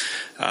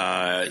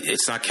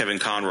it's not Kevin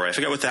Conroy. I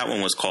forgot what that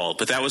one was called,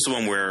 but that was the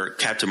one where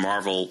Captain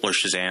Marvel, or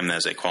Shazam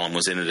as they call him,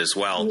 was in it as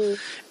well. Mm-hmm.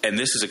 And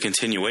this is a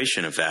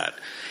continuation of that,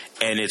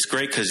 and it's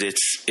great because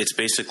it's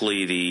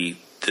basically the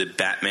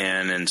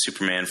Batman and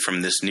Superman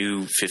from this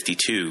new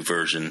 52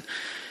 version,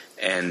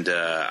 and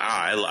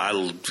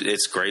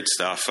it's great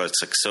stuff.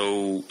 It's like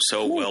so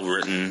well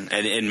written,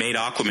 and it made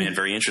Aquaman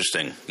very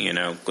interesting.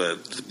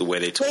 The way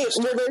they told it.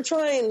 Well, they're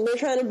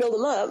trying to build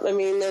him up. I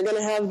mean, they're going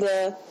to have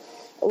the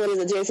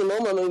Jason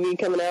Momoa movie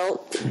coming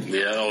out.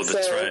 Yeah,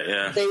 that's right.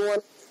 Yeah, they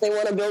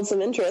want to build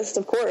some interest,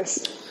 of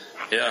course.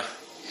 Yeah.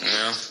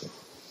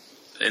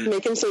 And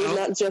making sure he's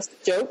not just a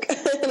joke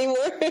anymore,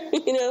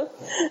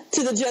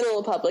 to the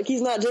general public.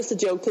 He's not just a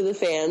joke to the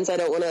fans. I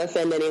don't want to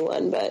offend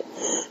anyone, but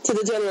to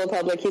the general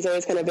public, he's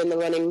always kind of been the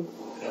running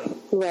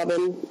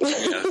Robin.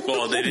 Yeah.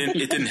 Well,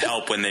 it didn't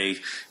help when they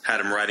had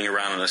him riding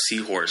around on a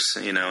seahorse,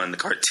 in the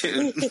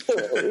cartoon.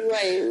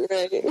 Right.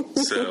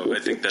 So I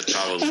think that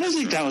probably... I don't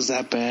think that was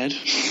that bad.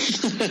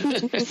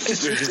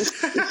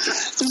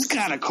 It's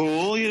kind of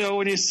cool,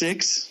 when you're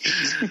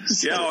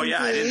 6. Yeah,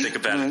 I didn't think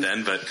about it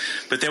then, but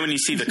then when you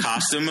see the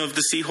costume of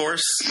the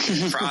seahorse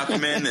for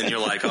Aquaman, then you're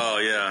like, oh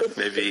yeah,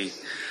 maybe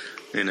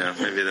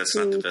that's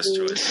not the best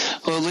choice.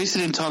 Well, at least it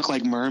didn't talk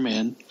like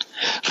Merman.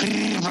 I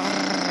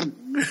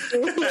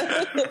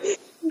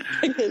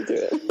can't do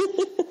it.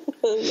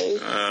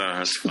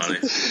 That's funny.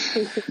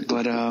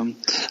 But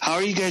how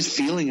are you guys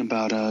feeling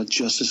about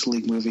Justice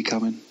League movie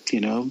coming?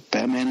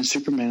 Batman and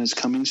Superman is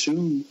coming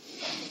soon.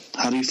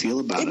 How do you feel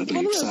about it?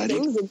 Are you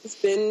excited?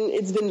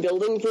 It's been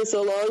building for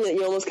so long that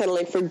you almost kind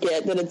of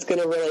forget that it's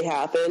going to really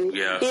happen.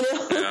 Yeah.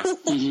 Yeah.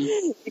 Mm-hmm.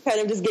 You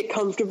kind of just get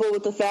comfortable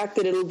with the fact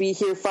that it'll be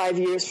here 5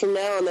 years from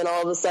now, and then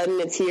all of a sudden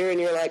it's here,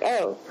 and you're like,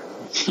 oh,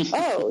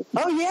 oh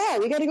yeah,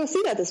 we got to go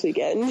see that this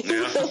weekend.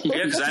 Yeah,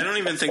 because I don't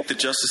even think the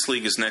Justice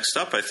League is next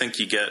up. I think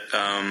you get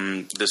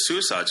the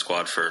Suicide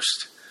Squad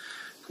first,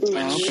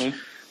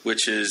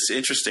 which is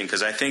interesting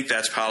because I think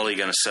that's probably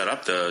going to set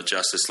up the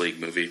Justice League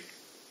movie.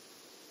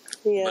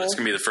 Yeah. But it's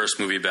going to be the first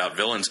movie about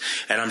villains.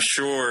 And I'm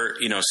sure,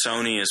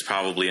 Sony is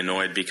probably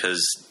annoyed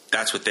because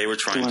that's what they were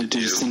trying to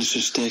do.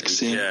 Sinister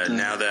Six,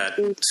 now that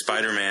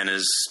Spider-Man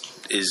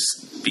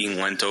is being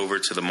lent over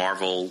to the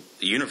Marvel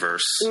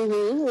universe.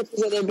 Mm-hmm. Which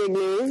is other big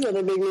news. Yeah,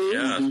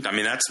 Mm-hmm. I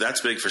mean,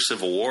 that's big for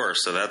Civil War,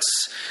 so that's...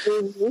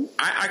 Mm-hmm.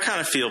 I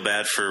kind of feel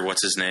bad for,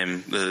 what's his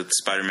name, the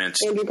Spider-Man...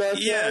 Andrew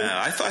Garfield.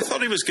 Yeah, I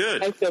thought he was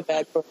good. I feel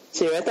bad for him,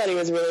 too. I thought he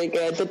was really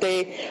good, but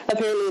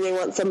apparently they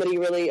want somebody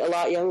really a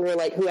lot younger,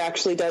 like, who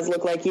actually does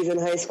look like he's in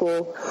high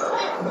school.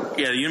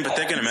 Yeah, but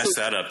they're going to mess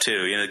that up,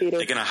 too. They're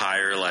going to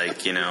hire,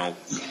 like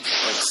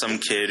some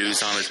kid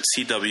who's on a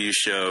CW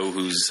show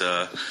who's,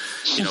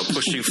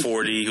 pushing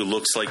 40, who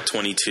looks like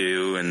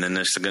 22, and then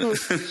they're going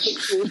to...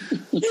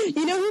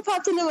 You know who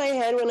popped into my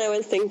head when I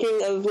was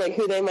thinking of, like,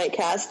 who they might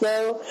cast,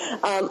 though?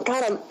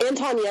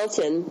 Anton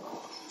Yelchin.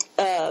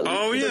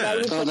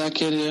 That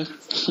kid, yeah.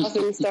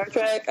 In Star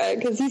Trek,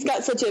 because he's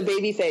got such a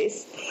baby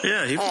face.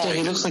 Yeah, he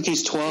looks like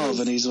he's 12,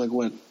 and he's, like,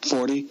 what,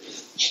 40?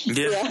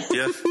 Yeah.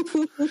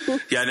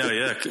 Yeah, I know,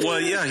 yeah. Well,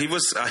 yeah, he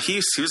was a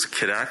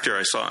kid actor. I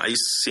used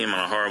to see him on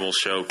a horrible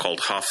show called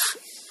Huff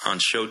on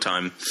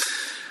Showtime.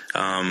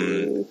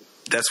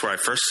 That's where I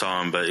first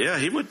saw him, but yeah,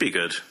 he would be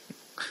good.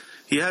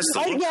 He has the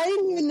look. I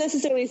didn't even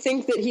necessarily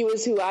think that he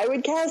was who I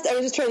would cast. I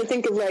was just trying to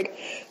think of, like,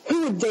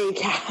 who would they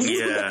cast?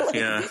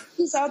 Yeah,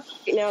 Who's out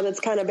right now that's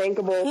kind of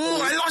bankable?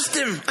 Oh, I lost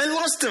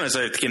him. As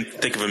I can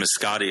think of him as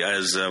Scotty,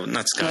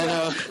 not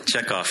Scotty,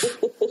 Chekhov.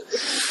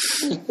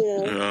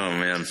 Oh,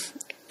 man.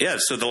 Yeah,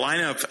 so the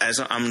lineup, as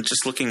I'm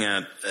just looking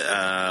at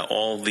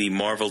all the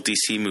Marvel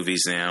DC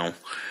movies now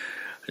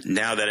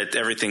that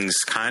everything's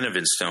kind of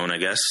in stone, I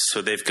guess.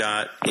 So they've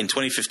got, in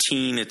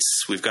 2015,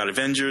 we've got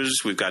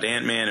Avengers, we've got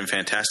Ant-Man and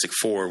Fantastic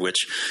Four,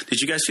 which, did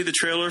you guys see the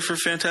trailer for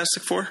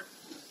Fantastic Four?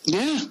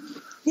 Yeah.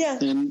 Yeah.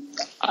 And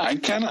I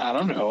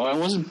don't know. I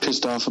wasn't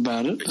pissed off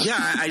about it. Yeah,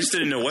 I just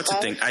didn't know what to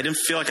think. I didn't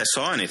feel like I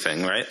saw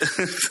anything, right? I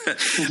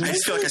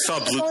just feel like I saw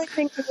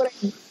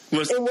blue...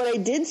 And what I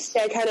did see,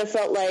 I kind of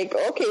felt like,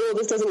 okay, well,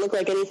 this doesn't look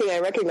like anything I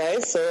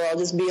recognize, so I'll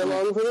just be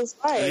along for this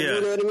ride. Yeah.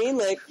 You know what I mean?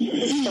 Like,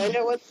 just find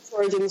out what the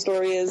origin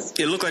story is.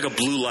 It looked like a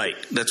blue light.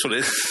 That's what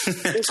it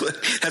is.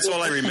 That's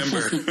all I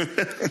remember.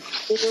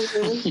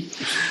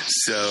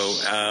 So,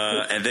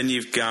 and then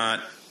you've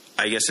got,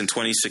 I guess in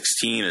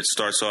 2016, it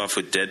starts off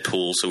with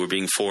Deadpool, so we're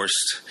being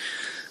forced,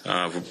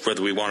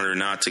 whether we want it or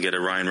not, to get a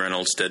Ryan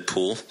Reynolds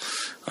Deadpool.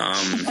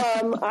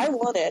 I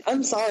want it.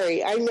 I'm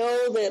sorry. I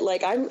know that,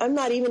 like, I'm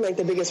not even, like,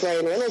 the biggest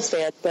Ryan Reynolds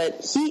fan,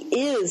 but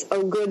he is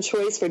a good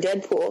choice for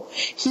Deadpool.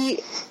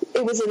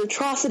 It was an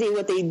atrocity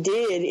what they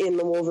did in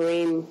the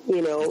Wolverine,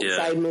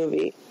 side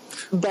movie.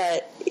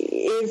 But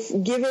if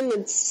given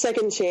the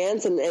second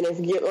chance,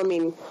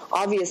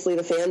 obviously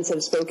the fans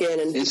have spoken,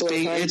 and it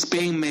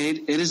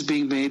is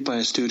being made by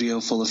a studio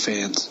full of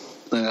fans.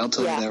 I'll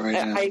tell you that right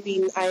now. I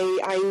mean, I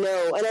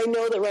know, and I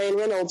know that Ryan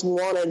Reynolds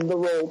wanted the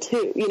role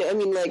too.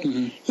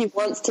 He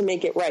wants to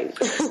make it right.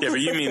 Yeah,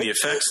 but you mean the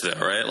effects, though,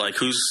 right? Like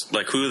who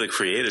the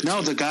creative?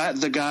 No, the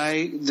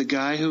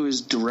guy who is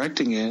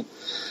directing it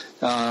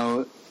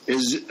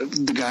is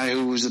the guy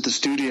who was at the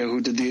studio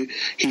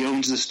he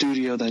owns the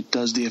studio that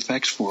does the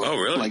effects for it. Oh,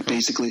 really? Like,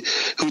 basically,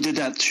 who did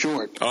that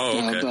short. Oh,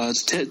 okay.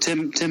 It's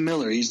Tim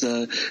Miller. He's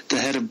the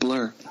head of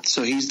Blur.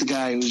 So he's the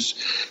guy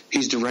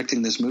he's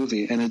directing this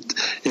movie. And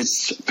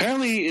it's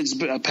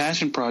a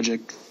passion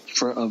project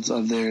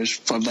of theirs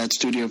from that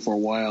studio for a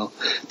while.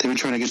 They've been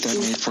trying to get that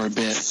made for a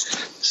bit.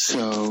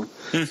 So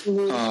it's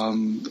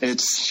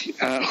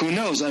who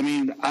knows? I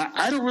mean,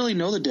 I don't really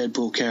know the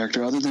Deadpool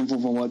character other than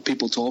from what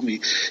people told me.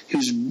 He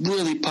was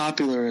really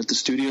popular at the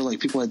studio. Like,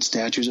 people had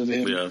statues of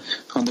him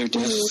on their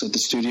desks at the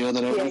studio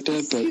that I worked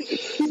at. But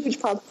huge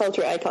pop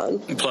culture icon.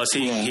 Plus,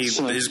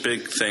 his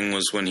big thing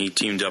was when he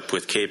teamed up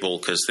with Cable,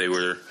 because it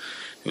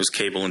was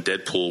Cable and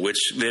Deadpool,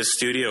 which this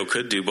studio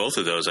could do both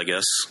of those, I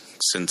guess.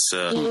 Since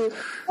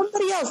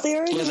somebody else, they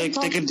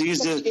can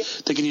use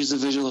the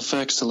visual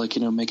effects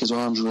to make his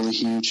arms really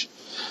huge.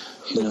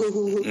 His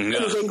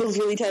ankles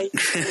really tight.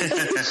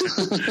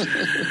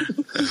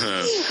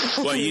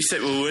 Well, you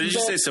said. Well, what did you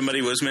say?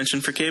 Somebody was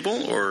mentioned for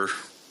Cable, or?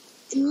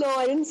 No,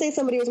 I didn't say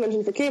somebody was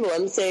mentioned for Cable.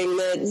 I'm saying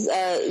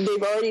that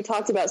they've already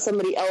talked about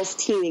somebody else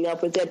teaming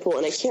up with Deadpool,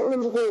 and I can't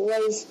remember who it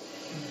was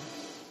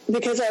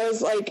because I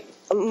was like.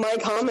 My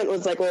comment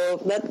was like, well,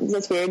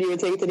 that's weird. You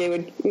would think that they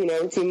would,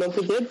 team up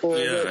with Deadpool.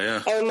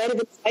 Yeah. It might have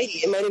been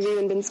Spidey. It might have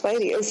even been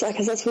Spidey.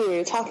 Because that's who we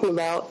were talking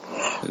about.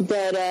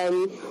 But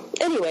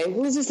anyway, it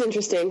was just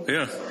interesting.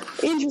 Yeah.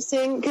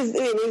 Interesting because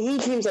he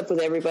teams up with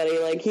everybody.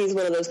 Like, he's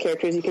one of those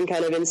characters you can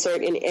kind of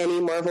insert in any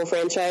Marvel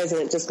franchise,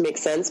 and it just makes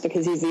sense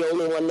because he's the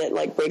only one that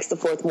like breaks the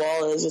fourth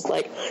wall and is just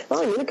like,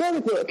 oh, I'm in a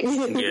comic book.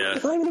 Yeah.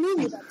 I'm in a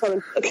movie about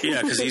comic book.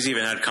 Yeah, because he's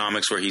even had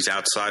comics where he's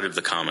outside of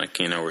the comic.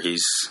 Where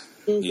he's.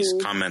 he's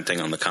commenting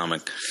on the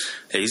comic.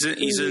 He's an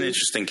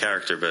interesting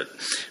character, but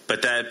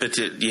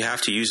you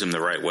have to use him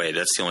the right way.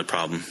 That's the only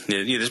problem.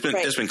 There's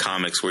been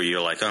comics where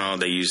you're like, oh,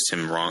 they used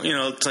him wrong.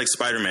 It's like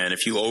Spider-Man.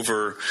 If you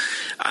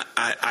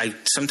I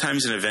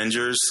sometimes in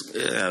Avengers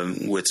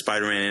with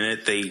Spider-Man in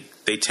it,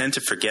 they tend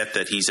to forget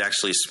that he's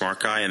actually a smart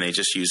guy, and they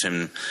just use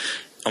him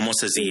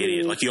almost as the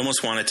idiot. Like, you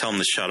almost want to tell him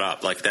to shut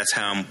up. Like, that's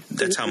how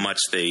much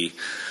they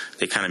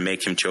kind of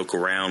make him joke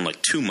around,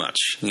 like, too much.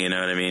 You know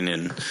what I mean?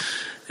 And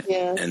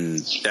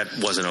that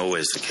wasn't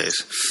always the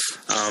case.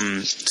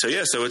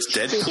 So it's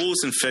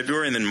Deadpool's in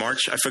February, and then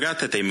March. I forgot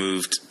that they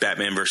moved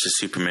Batman versus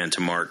Superman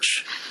to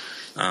March.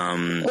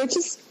 Which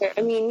is,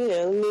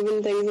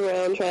 moving things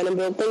around, trying to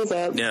build things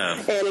up. Yeah.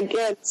 And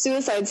again,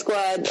 Suicide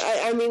Squad,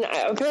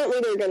 apparently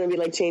they're going to be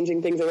like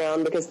changing things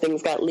around because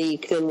things got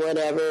leaked and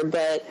whatever,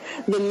 but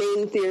the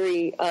main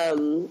theory,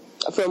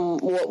 from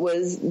what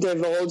was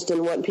divulged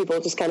and what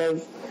people just kind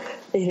of,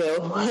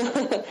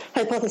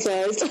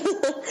 hypothesized,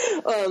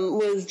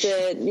 was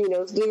that, we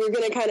were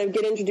going to kind of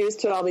get introduced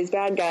to all these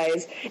bad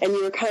guys, and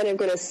you were kind of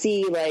going to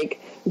see,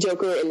 like,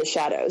 Joker in the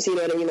shadows, you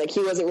know what I mean? Like,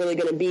 he wasn't really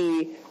going to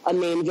be a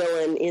main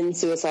villain in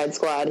Suicide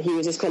Squad. He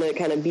was just going to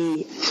kind of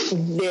be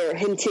there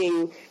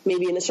hinting,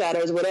 maybe in the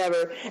shadows,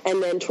 whatever,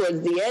 and then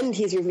towards the end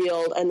he's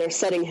revealed, and they're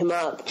setting him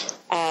up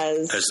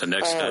as the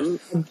next guy.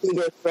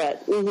 Bigger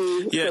threat. For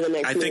the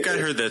next I think movie.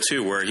 I heard that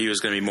too, where he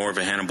was going to be more of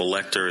a Hannibal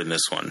Lecter in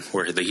this one,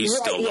 where he's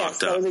still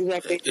locked up. That was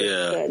exactly what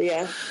said,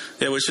 yeah,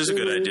 which is a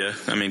good idea.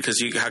 I mean,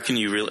 because how can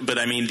you really? But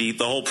I mean, the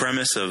whole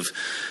premise of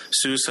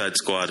Suicide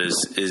Squad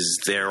is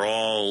they're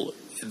all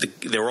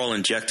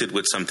injected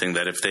with something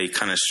that if they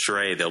kind of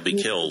stray, they'll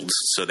be killed.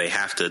 So they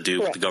have to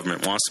do what the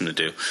government wants them to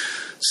do.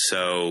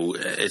 So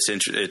it's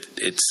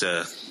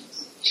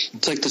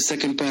like the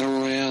second battle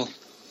royale.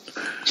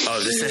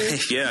 Oh,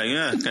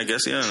 yeah, I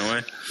guess, in a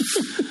way.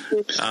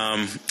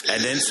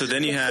 And then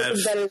you have,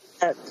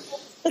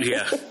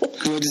 yeah.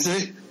 What'd you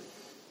say?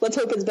 Let's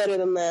hope it's better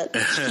than that.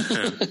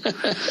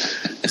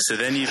 So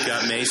then you've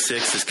got May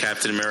 6th is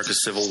Captain America: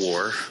 Civil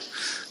War.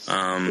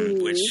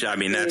 Which, I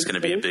mean, that's going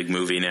to be a big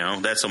movie now.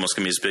 That's almost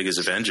going to be as big as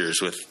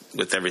Avengers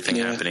with everything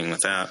happening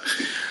with that.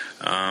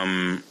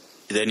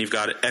 Then you've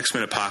got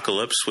X-Men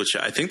Apocalypse, which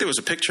I think there was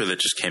a picture that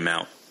just came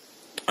out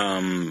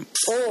from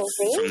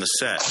the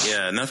set.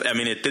 Yeah, nothing, I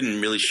mean, it didn't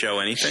really show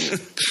anything.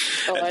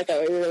 I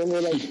thought we were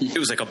like... It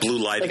was like a blue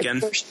light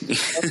again.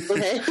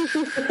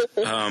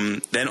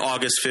 Then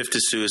August 5th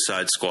is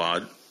Suicide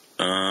Squad.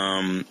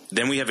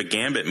 Then we have a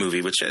Gambit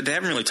movie, which they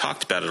haven't really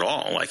talked about at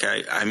all. Like,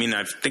 I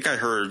think I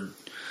heard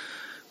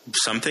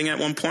something at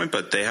one point,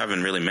 but they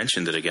haven't really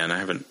mentioned it again. I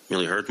haven't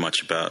really heard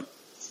much about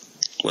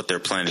what they're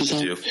planning to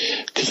do.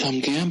 Because I'm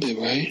Gambit,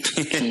 right?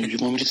 You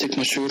want me to take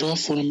my shirt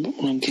off when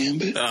I'm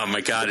Gambit? Oh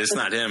my God, it's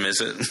not him,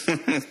 is it?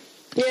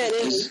 Yeah, it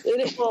is.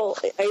 Well,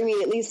 I mean,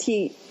 at least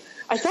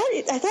I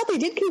thought they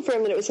did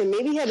confirm that it was him.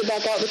 Maybe he had to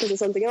back out because of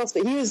something else,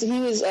 but he was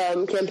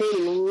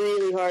campaigning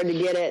really hard to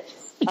get it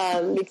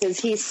because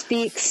he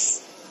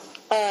speaks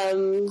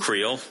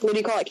Creole. What do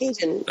you call it?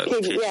 Cajun.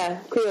 Yeah,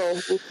 Creole.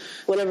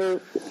 Whatever.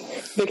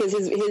 Because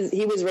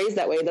he was raised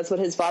that way. That's what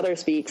his father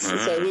speaks.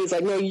 So he's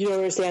like, no, you don't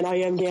understand. I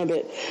am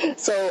Gambit.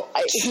 So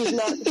he's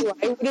not who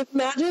I would have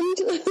imagined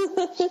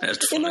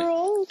in the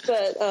role.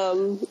 But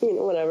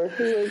whatever.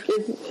 Like,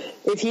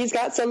 if he's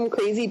got some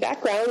crazy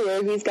background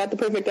where he's got the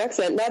perfect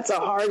accent, that's a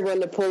hard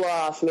one to pull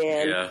off,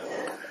 man. Yeah.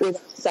 With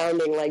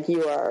sounding like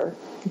you are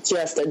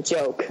just a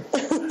joke.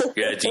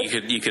 Yeah,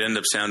 you could end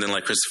up sounding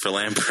like Christopher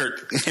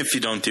Lambert if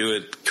you don't do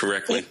it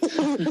correctly.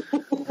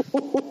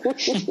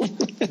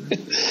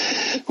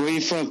 Where are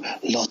you from?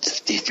 Lots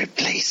of different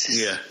places.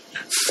 Yeah.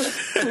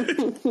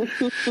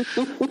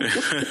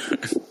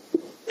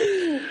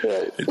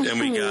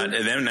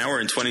 And then now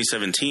we're in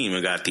 2017.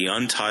 We got the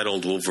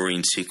untitled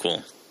Wolverine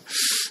sequel.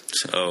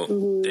 So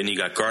then you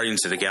got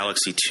Guardians of the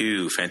Galaxy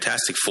 2,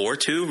 Fantastic Four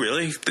 2,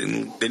 really?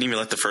 Didn't even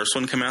let the first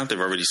one come out. They've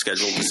already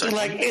scheduled the second.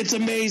 Like, it's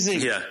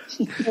amazing. Yeah.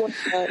 Why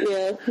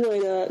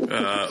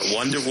not?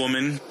 Wonder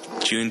Woman,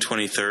 June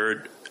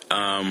 23rd.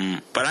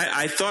 But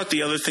I thought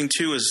the other thing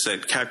too is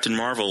that Captain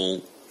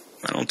Marvel,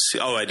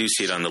 I do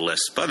see it on the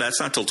list, but that's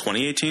not till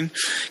 2018,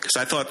 because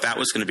I thought that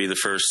was going to be the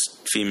first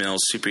female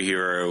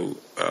superhero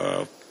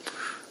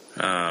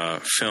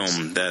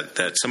film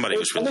that somebody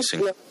was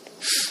releasing.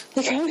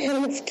 They probably had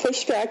enough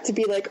pushback to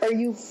be like, are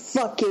you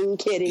fucking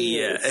kidding me?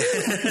 Yeah.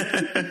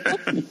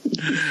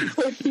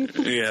 Are you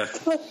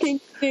fucking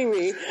kidding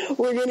me?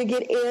 We're going to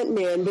get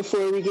Ant-Man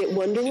before we get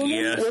Wonder Woman?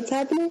 Yeah. What's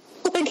happening?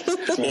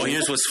 Well,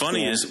 here's what's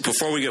funny is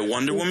before we get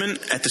Wonder Woman,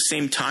 at the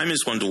same time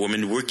as Wonder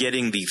Woman, we're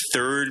getting the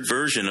third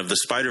version of the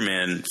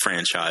Spider-Man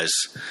franchise.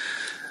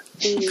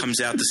 It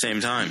comes out at the same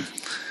time.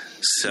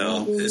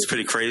 So it's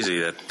pretty crazy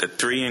that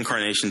 3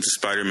 incarnations of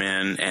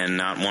Spider-Man and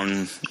not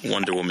one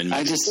Wonder Woman.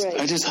 I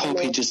just hope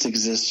he just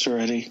exists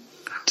already.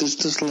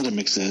 Just let him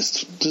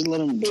exist. Just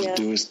let him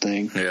do his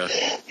thing. Yeah.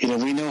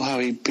 We know how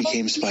he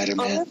became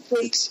Spider-Man.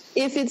 Honestly,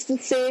 if it's the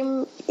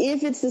same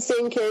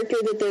character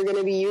that they're going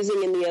to be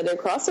using in the other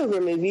crossover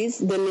movies,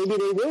 then maybe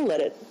they will let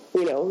it,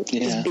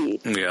 just be.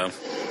 Yeah.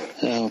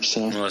 I hope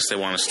so. Unless they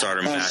want to start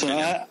him back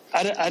again.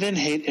 I didn't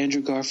hate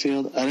Andrew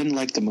Garfield. I didn't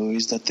like the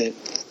movies I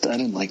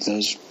didn't like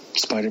those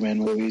Spider-Man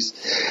movies.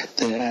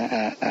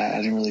 I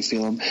didn't really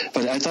feel him,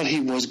 but I thought he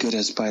was good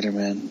as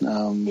Spider-Man.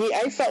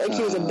 I felt like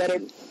he was a better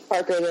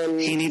Parker than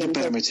he needed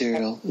better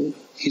material.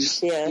 He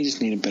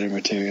just needed better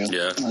material.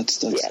 Yeah,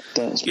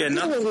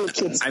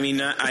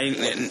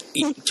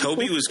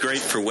 Toby was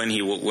great for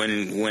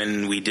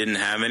when we didn't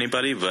have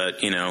anybody,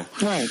 but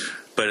right.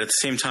 But at the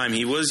same time,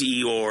 he was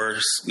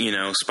Eeyore,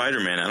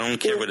 Spider-Man. I don't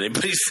care what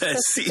anybody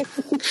says.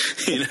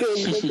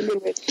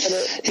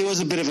 He was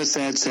a bit of a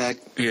sad sack.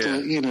 Yeah.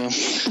 But,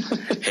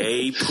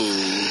 hey,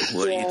 Pooh,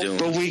 what are you doing?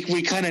 But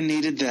we kind of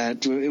needed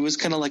that. It was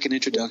kind of like an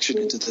introduction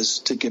into this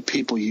to get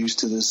people used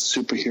to this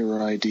superhero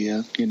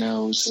idea.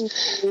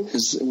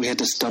 We had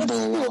to stumble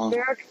along.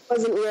 America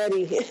wasn't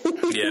ready.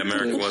 Yeah,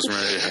 America wasn't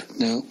ready.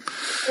 No.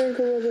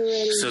 America wasn't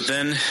ready. So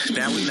then,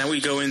 now we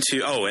go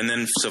into,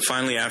 so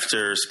finally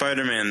after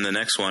Spider-Man, the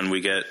next one, we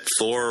get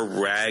Thor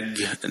Ragnarok.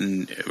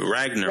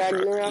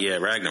 Yeah,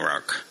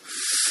 Ragnarok.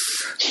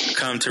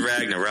 Come to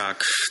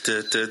Ragnarok.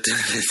 And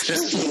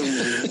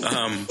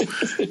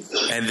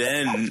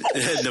then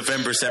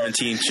November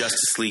 17th,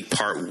 Justice League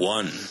Part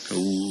 1.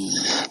 Ooh.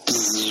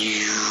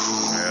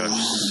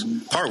 Yes.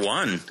 Part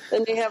 1.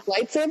 And they have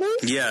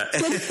lightsabers? Yeah.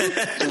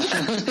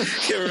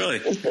 Yeah,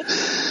 really.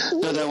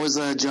 No, that was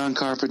John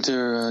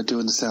Carpenter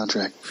doing the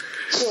soundtrack.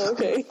 Oh,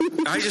 okay.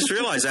 I just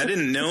realized I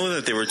didn't know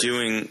that they're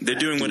doing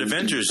what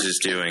Avengers is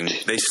doing.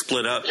 They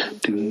split up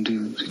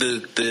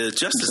the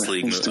Justice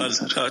League movie. Oh,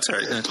 it's all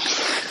right.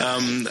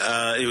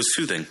 It was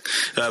soothing.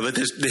 But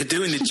they're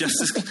doing the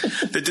Justice.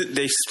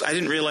 I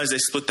didn't realize they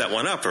split that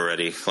one up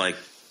already.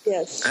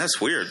 Yes.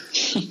 That's weird.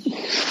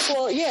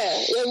 Well,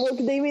 yeah. Well,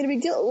 they made a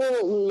big deal.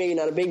 Well, maybe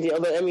not a big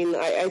deal, but I mean,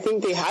 I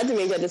think they had to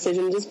make that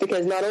decision just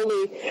because not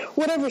only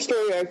whatever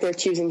story arc they're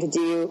choosing to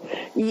do,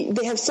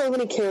 they have so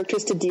many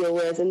characters to deal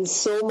with and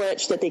so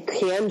much that they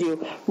can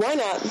do. Why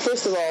not,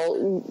 first of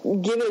all,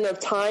 give it enough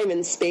time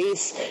and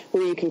space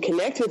where you can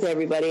connect with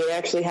everybody and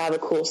actually have a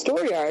cool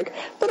story arc?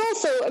 But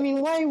also, I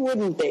mean, why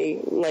wouldn't they,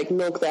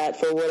 milk that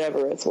for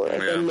whatever it's worth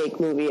and make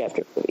movie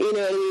after movie? You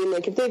know what I mean?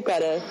 If they've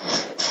got a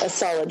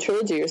solid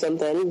trilogy or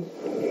something,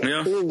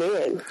 yeah, we can do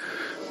it.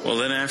 Well,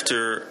 then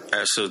after,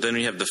 so then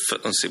we have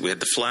we had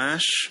the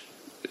Flash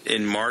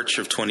in March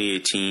of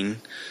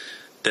 2018,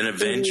 then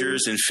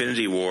Avengers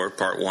Infinity War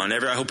Part 1.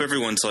 I hope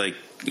everyone's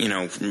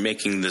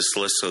making this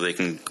list so they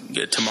can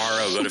go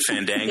to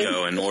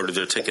Fandango and order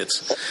their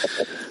tickets.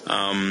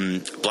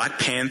 Black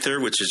Panther,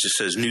 which just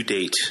says new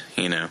date,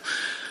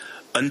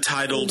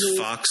 Untitled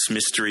Fox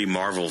Mystery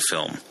Marvel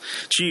film.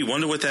 Gee,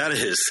 wonder what that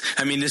is.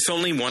 I mean, there's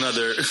only one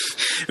other.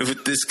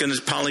 This is going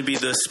to probably be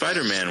the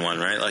Spider-Man one,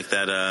 right? Like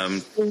that. I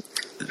was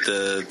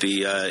going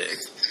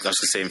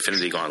to say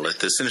Infinity Gauntlet.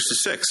 The Sinister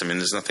Six. I mean,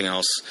 there's nothing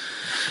else.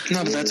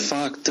 No, but that's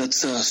Fox.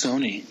 That's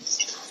Sony.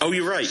 Oh,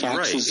 you're right.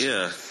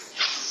 Yeah.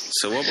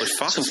 So what would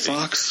Fox? So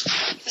Fox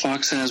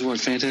has what?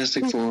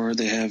 Fantastic Four.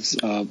 They have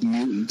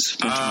mutants.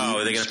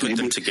 Are they going to put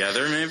them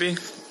together? Maybe.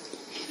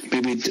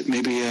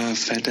 Maybe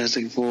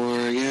Fantastic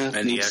Four, yeah.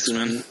 And the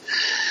X-Men.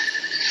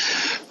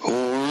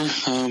 Or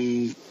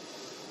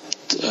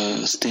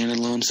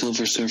standalone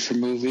Silver Surfer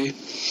movie.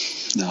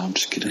 No, I'm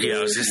just kidding. Yeah,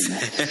 I was just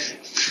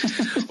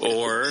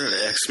or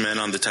X-Men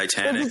on the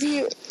Titanic. Did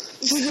you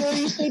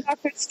already say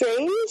Doctor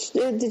Strange?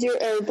 Did you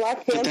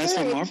Black Panther? But that's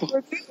from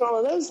Marvel. All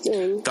of those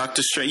things.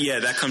 Doctor Strange, yeah,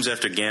 that comes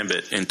after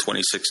Gambit in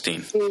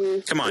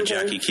 2016. Come on,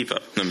 Jackie, keep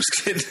up. No, I'm just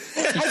kidding.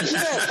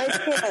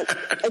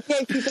 I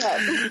can't keep up.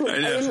 I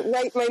didn't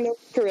write my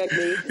notes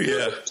correctly.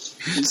 Yeah,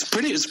 it's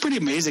pretty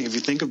amazing if you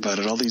think about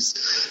it. All these,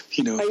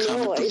 comic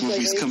book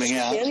movies coming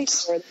out.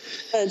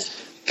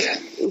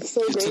 It's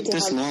so great to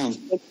this long.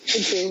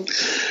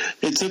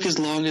 It took as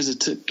long as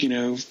it took,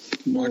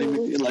 Marty.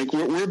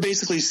 We're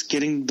basically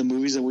getting the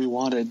movies that we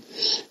wanted,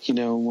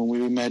 when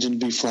we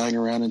imagined to be flying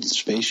around in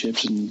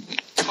spaceships and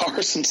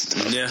cars and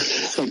stuff. Yeah,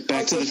 like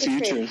Back to the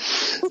Future.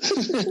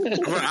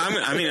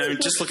 I'm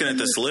just looking at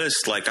this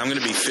list. I'm going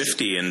to be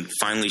 50, and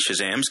finally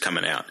Shazam's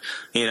coming out.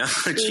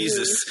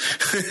 Jesus,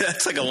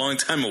 that's a long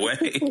time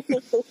away.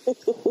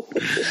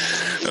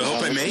 I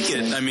hope I make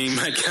it. I mean,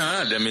 my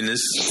God,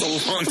 this is a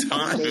long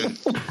time.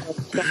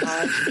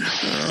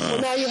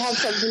 Well, now you have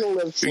something to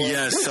live for.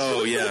 Yeah,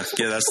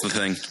 that's the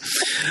thing.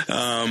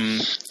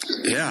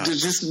 Yeah.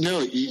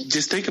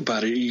 Just think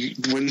about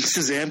it. When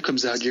Shazam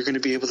comes out, you're going to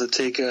be able to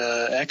take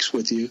X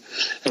with you,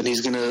 and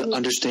he's going to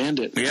understand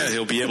it. Yeah,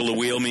 he'll be able to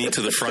wheel me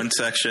to the front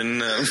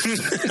section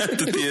at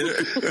the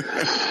theater.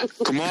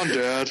 Come on,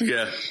 Dad.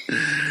 Yeah.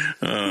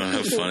 Oh,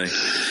 how funny.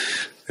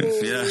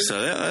 Yeah,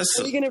 so that's.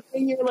 Are you going to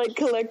bring your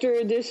collector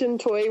edition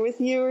toy with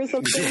you or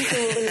something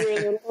from when you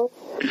were little?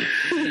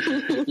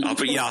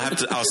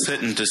 I'll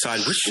sit and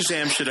decide which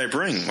Shazam should I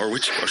bring, or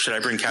should I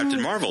bring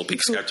Captain Marvel,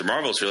 because Captain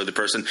Marvel is really the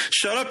person.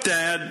 Shut up,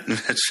 Dad. No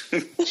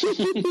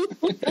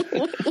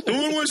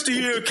one wants to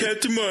hear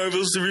Captain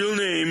Marvel's the real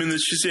name and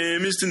that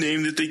Shazam is the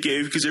name that they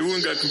gave because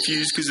everyone got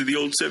confused because of the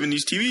old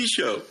 70s TV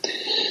show.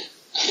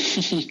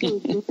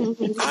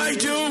 I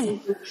do.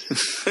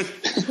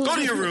 Go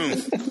to your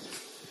room.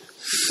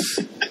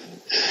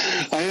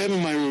 I am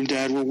in my room,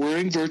 Dad. We're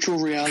wearing virtual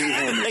reality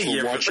helmets.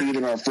 We're watching it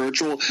in our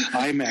virtual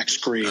IMAX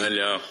screen. I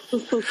know.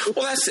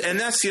 Well, that's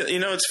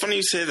it's funny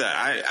you say that.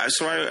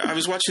 I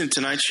was watching the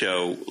Tonight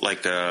Show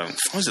what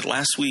was it,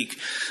 last week?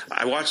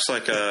 I watched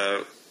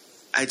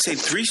I'd say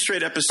 3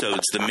 straight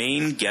episodes. The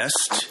main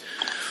guest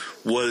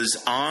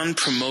was on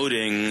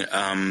promoting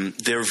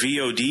their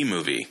VOD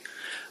movie.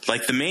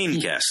 Like the main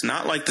guest,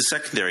 not like the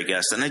secondary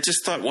guest. And I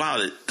just thought,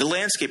 wow, the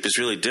landscape is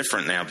really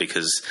different now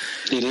because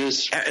it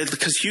is.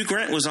 Because Hugh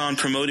Grant was on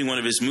promoting one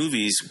of his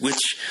movies,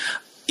 which,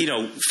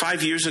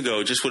 5 years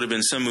ago just would have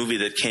been some movie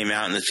that came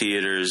out in the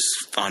theaters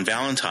on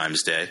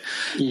Valentine's Day.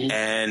 Mm-hmm.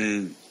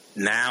 And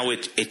now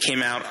it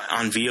came out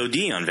on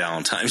VOD on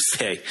Valentine's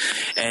Day.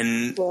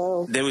 And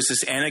there was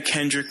this Anna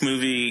Kendrick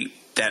movie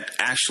that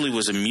actually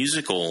was a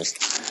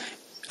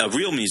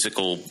real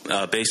musical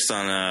based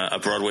on a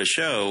Broadway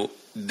show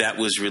that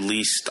was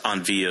released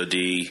on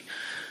VOD,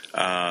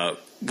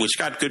 which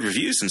got good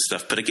reviews and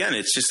stuff. But again,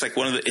 it's just like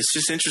it's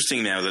just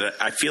interesting now that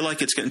I feel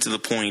like it's getting to the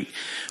point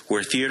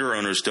where theater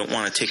owners don't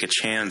want to take a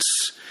chance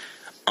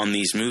on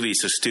these movies.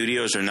 So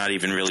studios are not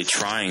even really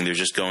trying. They're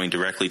just going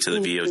directly to the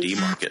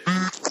VOD market.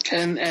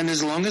 And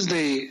as long as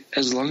they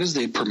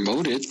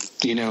promote it,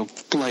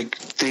 like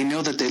they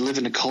know that they live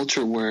in a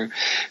culture where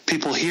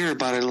people hear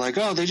about it like,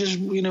 oh, they just,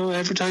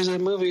 advertise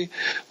that movie.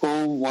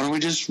 Well, why don't we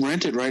just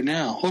rent it right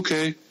now?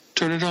 Okay.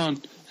 Turn it on,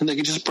 and they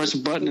can just press a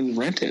button and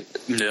rent it.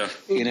 Yeah,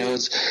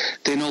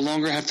 they no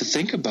longer have to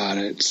think about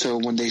it. So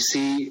when they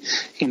see,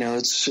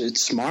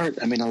 it's smart.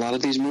 I mean, a lot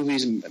of these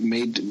movies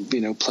made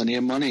plenty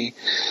of money,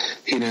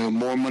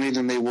 more money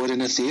than they would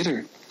in a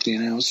theater.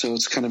 So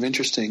it's kind of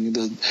interesting.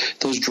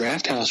 Those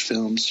Draft House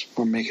films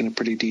were making a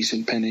pretty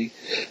decent penny.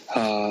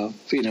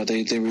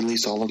 They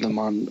release all of them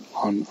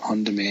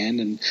on demand,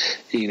 and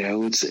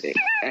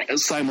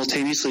it's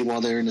simultaneously while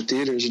they're in the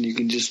theaters, and you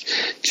can just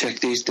check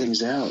these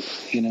things out.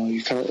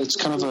 It's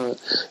kind of an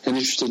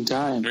interesting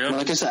time. Yeah.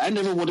 Like I said, I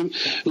never would have.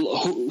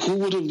 Who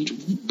would have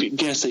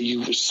guessed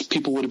that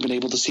people would have been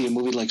able to see a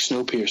movie like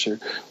Snowpiercer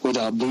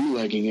without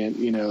bootlegging it,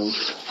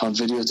 on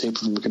videotape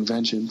from the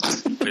convention?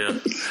 Yeah,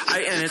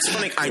 and it's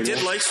funny. I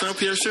did like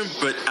Snowpiercer,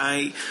 but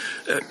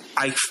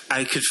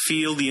I could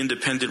feel the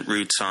independent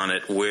roots on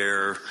it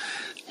where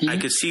I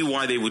could see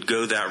why they would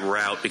go that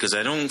route, because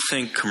I don't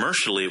think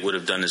commercially it would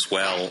have done as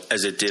well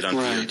as it did on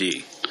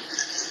VOD.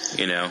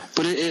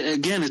 But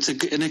again, it's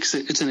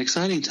an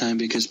exciting time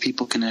because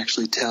people can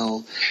actually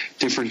tell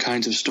different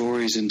kinds of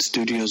stories, and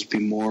studios be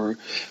more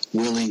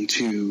willing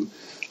to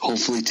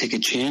hopefully take a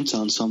chance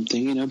on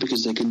something,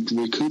 because they can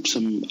recoup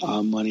some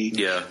money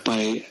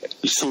by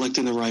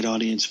selecting the right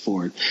audience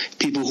for it.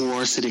 People who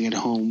are sitting at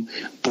home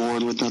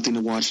bored with nothing to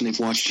watch, and they've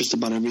watched just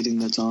about everything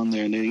that's on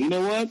there, and they, you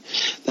know what,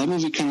 that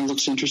movie kind of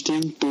looks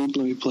interesting, boom,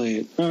 let me play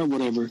it, or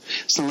whatever.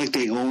 It's not like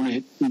they own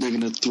it and they're going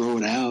to throw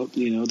it out.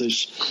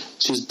 There's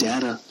just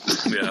data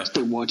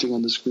they're watching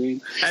on the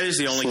screen. That is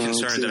the only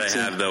concern that I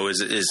have, though,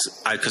 is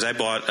because I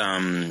bought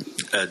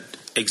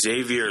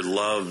Xavier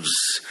loves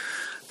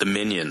the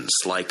Minions,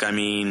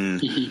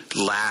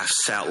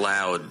 laughs out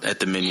loud at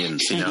the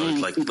Minions,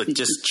 like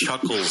just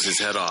chuckles his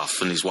head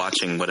off when he's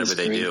watching whatever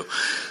they do.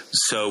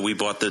 So we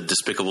bought the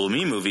Despicable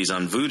Me movies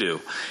on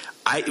Vudu.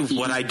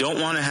 What I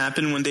don't want to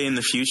happen one day in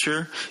the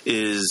future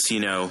is,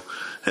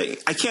 hey,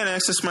 I can't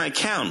access my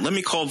account. Let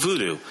me call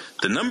Vudu.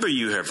 The number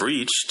you have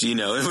reached,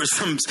 it was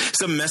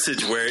some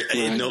message where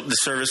the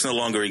service no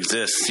longer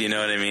exists. You know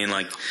what I mean?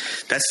 Like,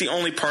 that's the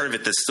only part of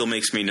it that still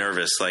makes me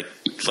nervous. Like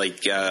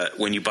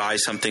when you buy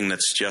something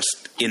that's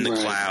just in the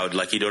cloud,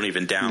 like you don't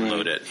even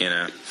download it,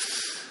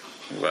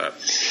 But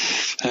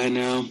I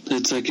know.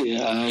 It's like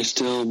I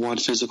still want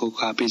physical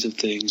copies of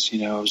things.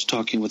 I was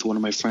talking with one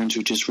of my friends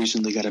who just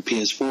recently got a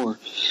PS4,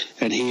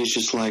 and he was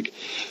just like,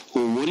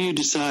 well, what do you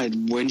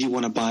decide? When do you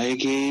want to buy a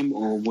game,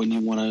 or when you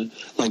want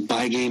to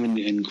buy a game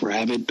and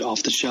grab it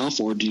off the shelf,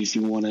 or do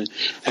you want to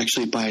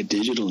actually buy it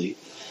digitally?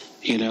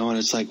 And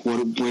it's like, what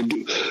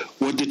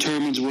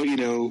determines what,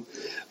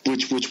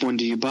 which one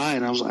do you buy?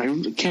 And I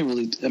can't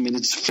really,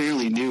 it's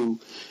fairly new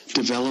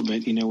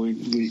development.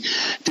 We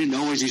didn't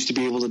always used to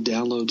be able to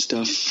download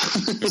stuff.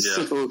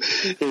 So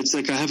it's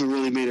like I haven't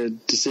really made a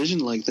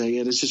decision like that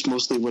yet. It's just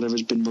mostly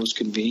whatever's been most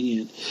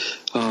convenient.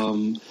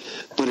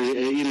 But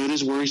it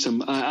is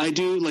worrisome. I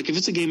do, like, if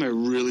it's a game I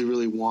really,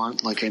 really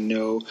want, like I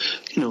know,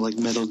 like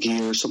Metal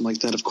Gear or something like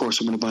that, of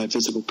course I'm going to buy a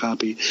physical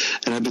copy.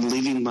 And I've been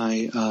leaving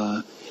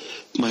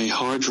my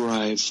hard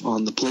drive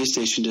on the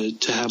PlayStation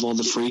to have all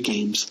the free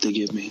games that they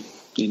give me,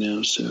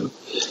 so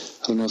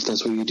I don't know if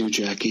that's what you do,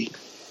 Jackie.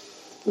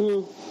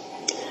 I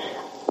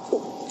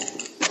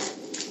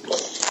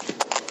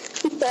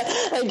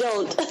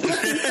don't.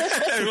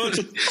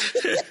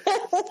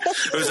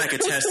 It was like a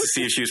test to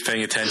see if she was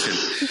paying attention.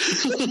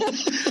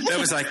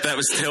 That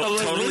was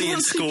totally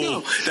in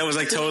school. That was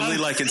totally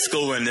like in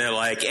school when they're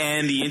like,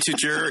 and the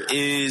integer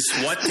is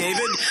what,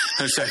 David?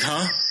 I was like,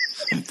 huh?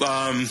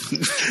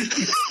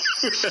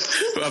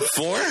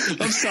 4?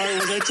 I'm sorry,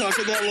 was I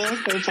talking that long?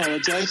 I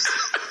apologize.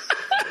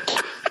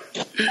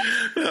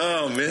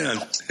 Oh, man.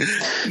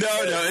 No,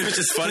 it was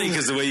just funny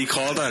because the way you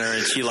called on her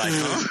and she like,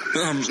 huh?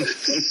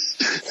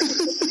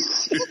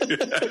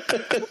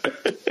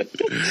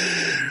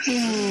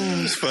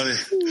 It's funny.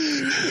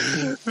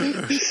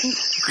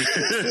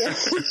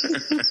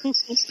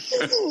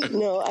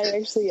 No,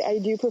 I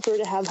do prefer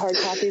to have hard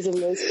copies of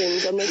most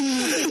things. I'm like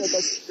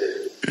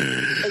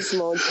a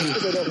small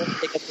because I don't want to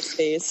take up the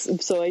space,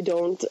 so I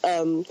don't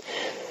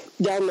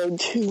download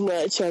too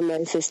much on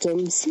my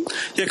systems.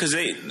 Yeah, because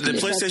the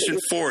PlayStation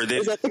 4...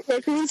 Is that the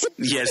correct answer?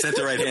 Yeah, is that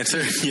the right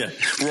answer? Yeah.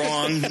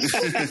 Wrong.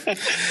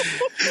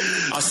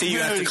 I'll see you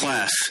after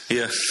class.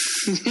 Yeah.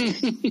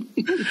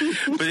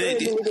 But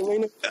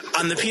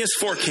on the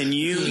PS4, can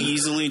you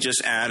easily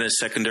just add a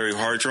secondary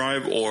hard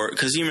drive? Or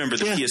because you remember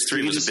the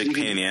PS3 was a big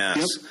pain in the ass.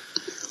 Yep.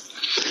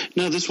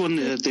 No, this one,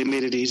 they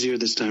made it easier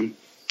this time.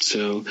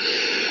 So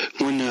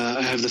when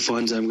I have the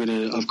funds, I'm going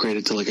to upgrade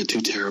it to like a 2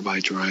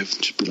 terabyte drive.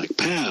 Just be like,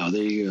 pow,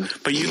 there you go.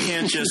 But you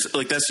can't just,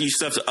 like, you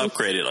still have to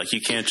upgrade it. Like,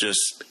 you can't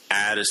just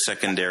add a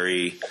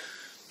secondary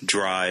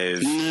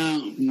drive.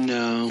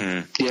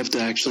 No. You have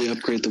to actually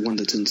upgrade the one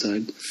that's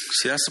inside.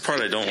 See, that's the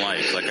part I don't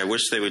like. Like, I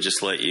wish they would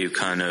just let you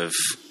kind of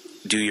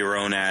do your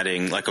own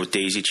adding, like a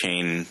daisy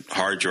chain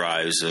hard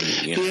drives. And,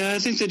 Yeah, I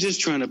think they're just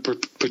trying to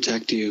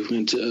protect you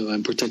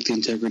and protect the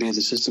integrity of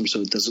the system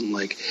so it doesn't,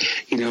 like,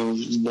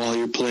 while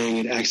you're playing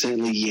it,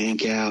 accidentally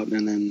yank out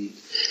and then,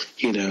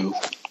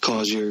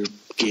 cause your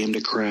game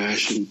to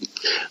crash and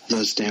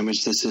thus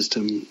damage the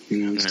system,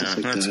 stuff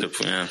like that's that. Good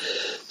point, yeah.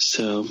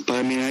 So, but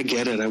I mean, I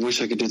get it. I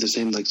wish I could do the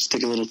same, like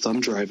stick a little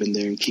thumb drive in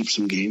there and keep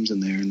some games in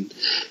there and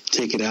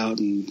take it out,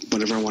 and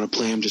whenever I want to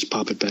play them, just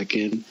pop it back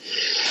in.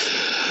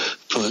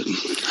 But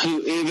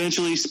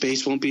eventually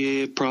space won't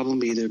be a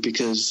problem either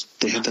because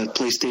they have that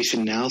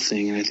PlayStation Now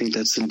thing, and I think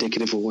that's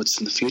indicative of what's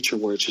in the future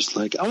where it's just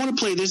like, I want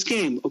to play this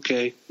game.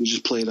 Okay, you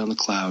just play it on the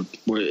cloud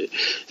where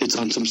it's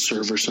on some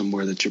server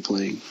somewhere that you're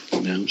playing,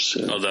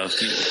 so. Although,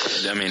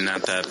 I mean,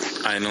 not that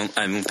I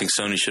don't think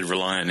Sony should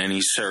rely on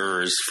any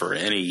servers for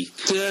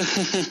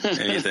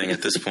anything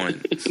at this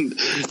point.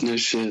 No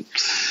shit.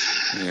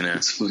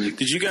 It's funny.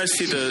 Did you guys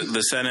see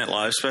the Saturday Night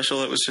Live special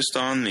that was just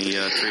on, the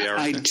 3-hour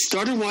I thing?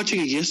 started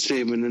watching it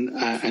yesterday, but then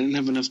I didn't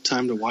have enough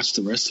time to watch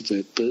the rest of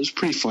it. But it was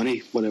pretty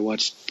funny what I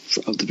watched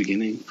of the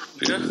beginning.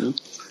 Yeah.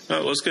 Oh,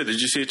 it was good. Did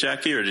you see it,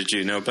 Jackie, or did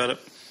you know about it?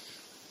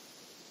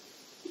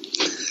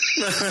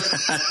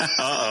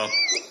 Uh-oh.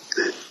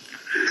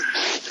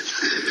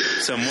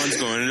 Someone's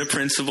going to the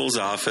principal's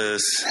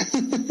office.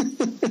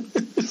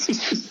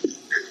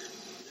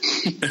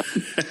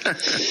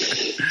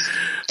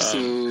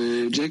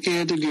 So Jackie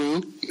had to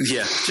go.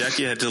 Yeah,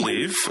 Jackie had to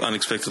leave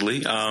unexpectedly.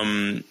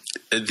 The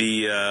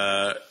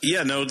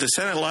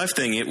Saturday Night Live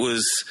thing, it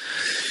was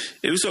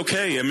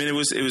okay. I mean, there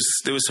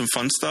was some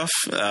fun stuff,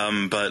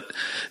 but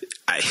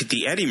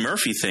the Eddie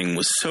Murphy thing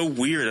was so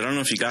weird. I don't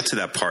know if you got to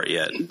that part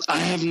yet. I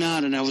have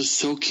not, and I was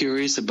so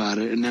curious about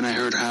it. And then I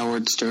heard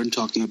Howard Stern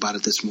talking about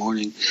it this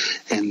morning,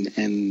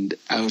 and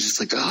I was just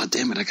like, oh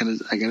damn it, I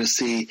gotta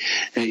see.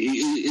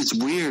 It's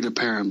weird,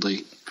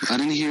 apparently. I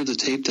didn't hear the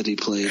tape that he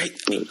played,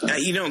 but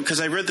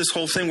because I read this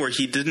whole thing where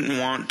he doesn't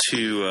want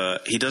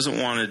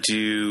to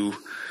do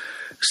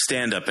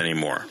stand-up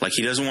anymore. Like,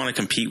 he doesn't want to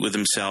compete with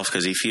himself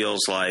because he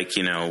feels like,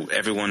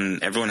 everyone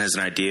has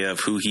an idea of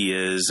who he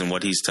is and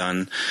what he's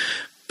done.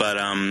 But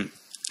then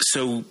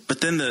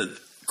the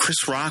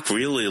Chris Rock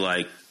really,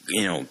 like,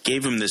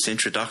 gave him this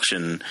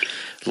introduction,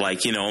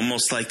 like,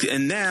 almost like,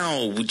 and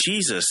now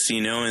Jesus,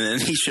 and then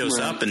he shows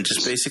up and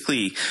just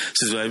basically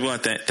says, well, I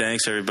want that.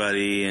 Thanks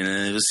everybody.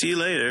 And we'll see you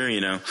later.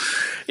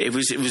 It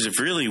was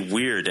really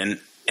weird.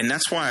 And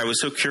that's why I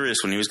was so curious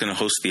when he was going to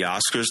host the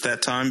Oscars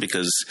that time,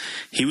 because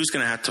he was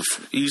going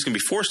to be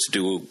forced to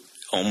do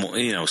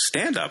almost,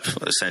 stand up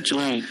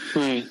essentially.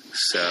 Right.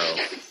 So,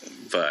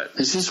 but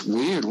it's just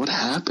weird. What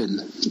happened?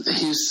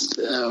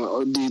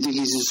 Do you think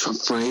he's just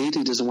afraid?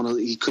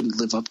 He couldn't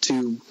live up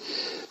to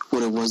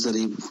what it was that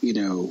he,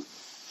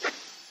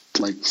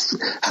 like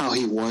how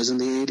he was in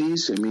the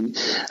 80s. I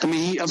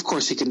mean, of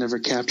course he could never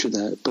capture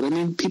that, but I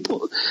mean,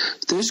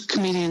 there's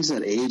comedians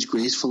that age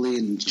gracefully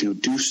and still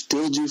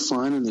do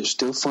fun, and they're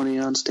still funny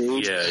on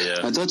stage. Yeah.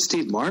 I thought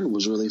Steve Martin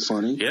was really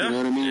funny. Yeah. You know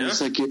what I mean? Yeah.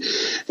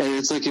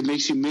 It's like it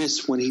makes you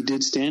miss when he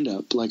did stand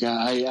up. Like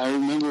I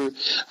remember.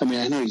 I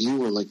mean, I know you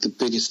were like the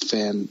biggest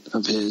fan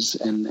of his,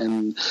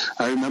 and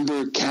I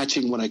remember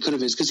catching what I could of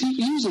his because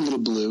he was a little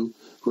blue.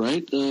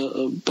 Right?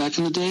 Back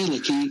in the day,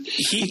 like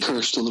he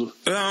cursed a little.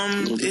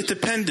 It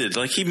depended.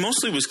 Like, he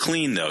mostly was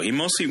clean, though. He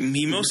mostly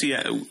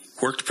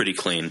worked pretty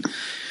clean.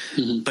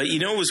 Mm-hmm. But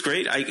it was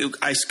great.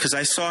 Because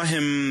I saw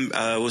him.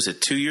 Was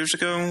it 2 years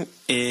ago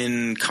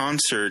in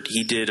concert?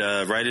 He did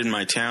right in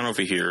my town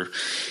over here.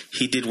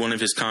 He did one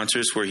of his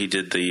concerts where he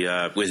did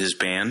the with his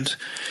band.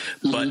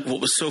 Mm-hmm. But what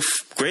was so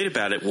great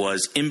about it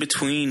was in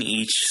between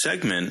each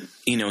segment,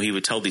 he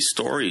would tell these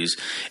stories,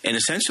 and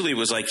essentially it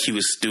was like he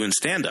was doing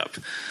stand up.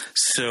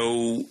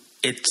 So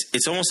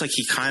it's almost like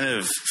he kind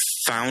of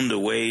found a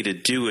way to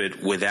do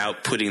it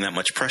without putting that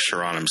much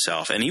pressure on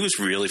himself. And he was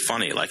really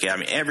funny. Like, I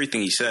mean,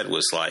 everything he said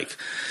was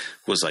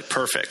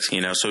perfect,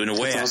 you know? So in a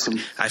way, awesome.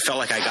 I felt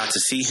like I got to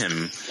see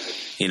him,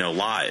 you know,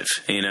 live,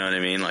 you know what I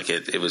mean? Like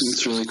it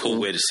was really a cool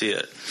way to see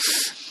it.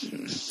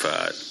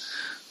 But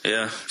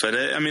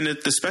I mean,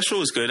 the special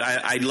was good.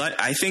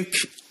 I think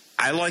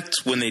I liked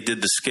when they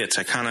did the skits.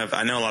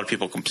 I know a lot of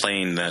people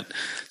complained that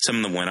some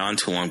of them went on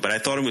too long, but I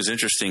thought it was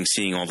interesting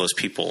seeing all those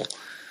people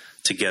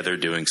together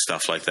doing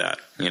stuff like that,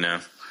 you know?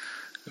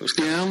 It was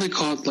I only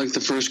caught like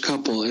the first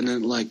couple, and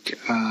then I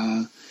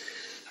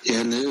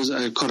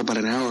caught about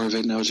an hour of it,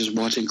 and I was just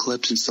watching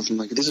clips and stuff. I'm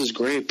like, this is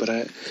great, but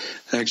I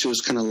actually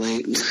was kind of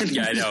late.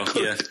 Yeah, I know.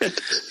 Yeah.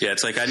 Yeah,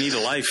 it's like, I need a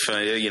life.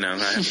 You know, I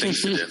have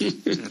things to do.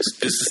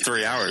 This is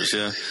 3 hours.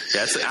 Yeah.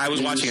 Yeah. I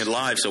was watching it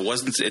live, so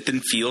it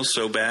didn't feel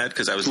so bad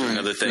because I was doing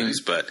other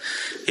things, but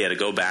yeah, to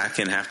go back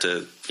and have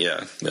to,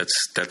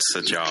 that's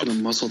a job. Kind of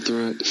muscle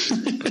through it.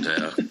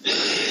 Yeah.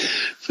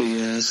 But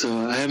yeah,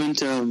 so I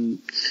haven't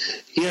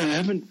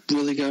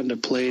really gotten to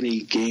play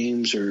any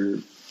games or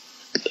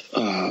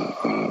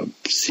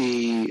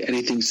see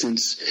anything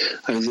since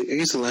I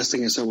guess the last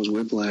thing I saw was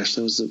Whiplash.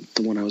 That was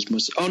the one I was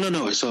most. Oh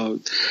no, I saw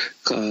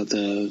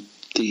the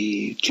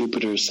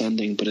Jupiter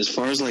Ascending. But as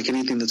far as like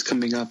anything that's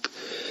coming up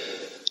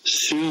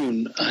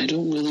soon, I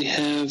don't really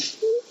have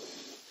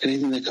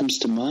anything that comes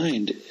to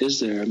mind. Is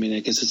there? I mean,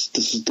 I guess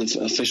this is the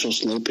official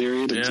slow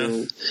period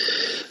until.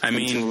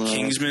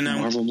 Kingsman.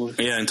 Marvel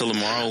movie. Yeah, until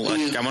tomorrow.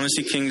 Like, I want to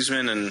see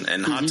Kingsman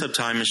and Hot Tub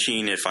Time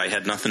Machine. If I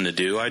had nothing to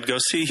do, I'd go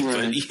see.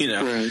 Right.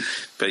 But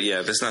but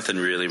yeah, there's nothing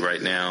really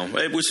right now,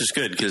 which is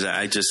good because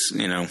I just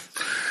I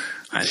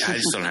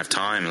just don't have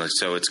time. Like,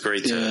 so it's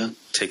great to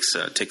take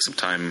some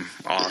time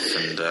off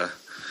and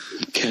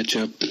catch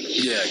up.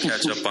 Yeah,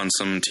 catch up on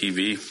some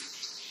TV.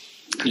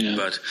 Yeah.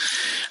 But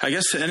I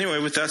guess anyway,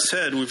 with that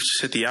said, we've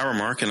just hit the hour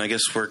mark, and I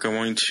guess we're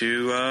going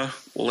to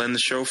we'll end the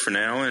show for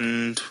now,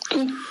 and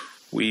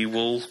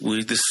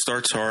this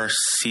starts our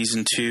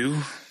season 2,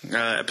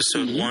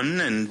 episode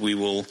 1, and we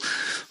will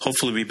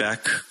hopefully be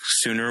back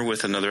sooner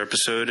with another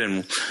episode,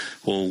 and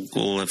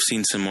we'll have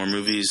seen some more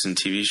movies and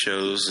TV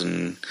shows,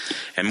 and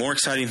more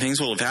exciting things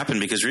will have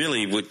happened, because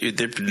really,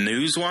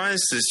 news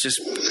wise,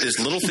 there's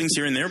little things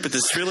here and there, but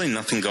there's really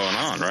nothing going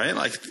on, right?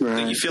 Like,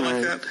 you feel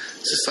like that?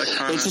 It's just like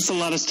it's just a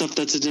lot of stuff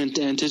that's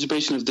in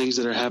anticipation of things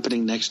that are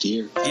happening next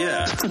year.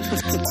 Yeah.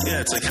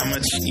 Yeah, it's like how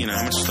much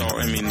Star.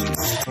 I mean,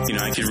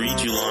 I could read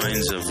you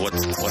lines of what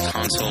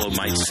Han Solo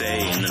might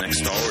say in the next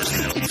Star Wars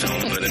film,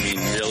 but I mean,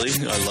 really,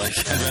 I'd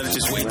rather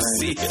just wait to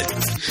see it.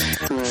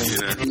 Right.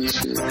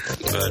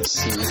 But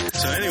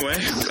so anyway,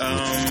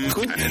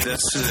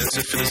 that's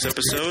it for this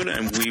episode,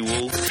 and we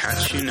will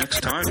catch you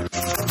next time.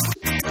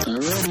 All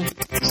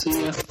right.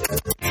 See ya.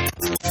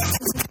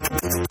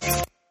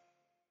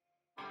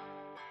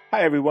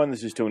 Hi, everyone.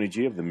 This is Tony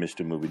G of the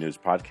Mr. Movie News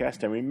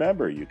Podcast. And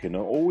remember, you can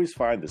always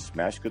find the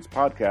Smashcuts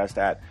podcast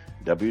at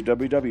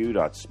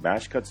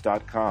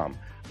www.smashcuts.com,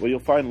 where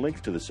you'll find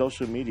links to the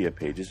social media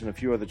pages and a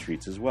few other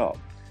treats as well.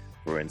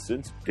 For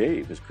instance,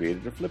 Dave has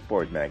created a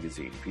Flipboard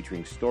magazine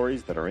featuring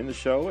stories that are in the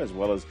show, as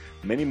well as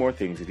many more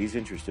things that he's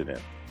interested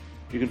in.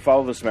 You can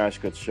follow the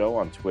Smashcuts show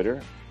on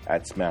Twitter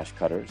at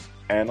Smashcutters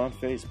and on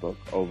Facebook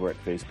over at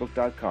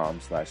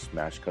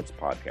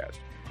facebook.com/SmashcutsPodcast.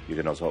 You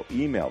can also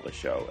email the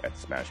show at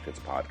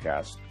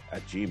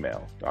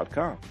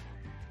smashcutspodcast@gmail.com.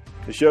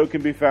 The show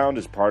can be found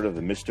as part of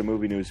the Mr.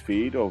 Movie News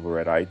feed over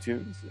at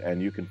iTunes,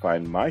 and you can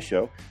find my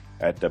show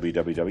at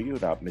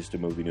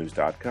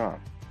www.mrmovienews.com.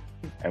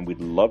 And we'd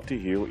love to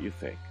hear what you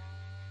think.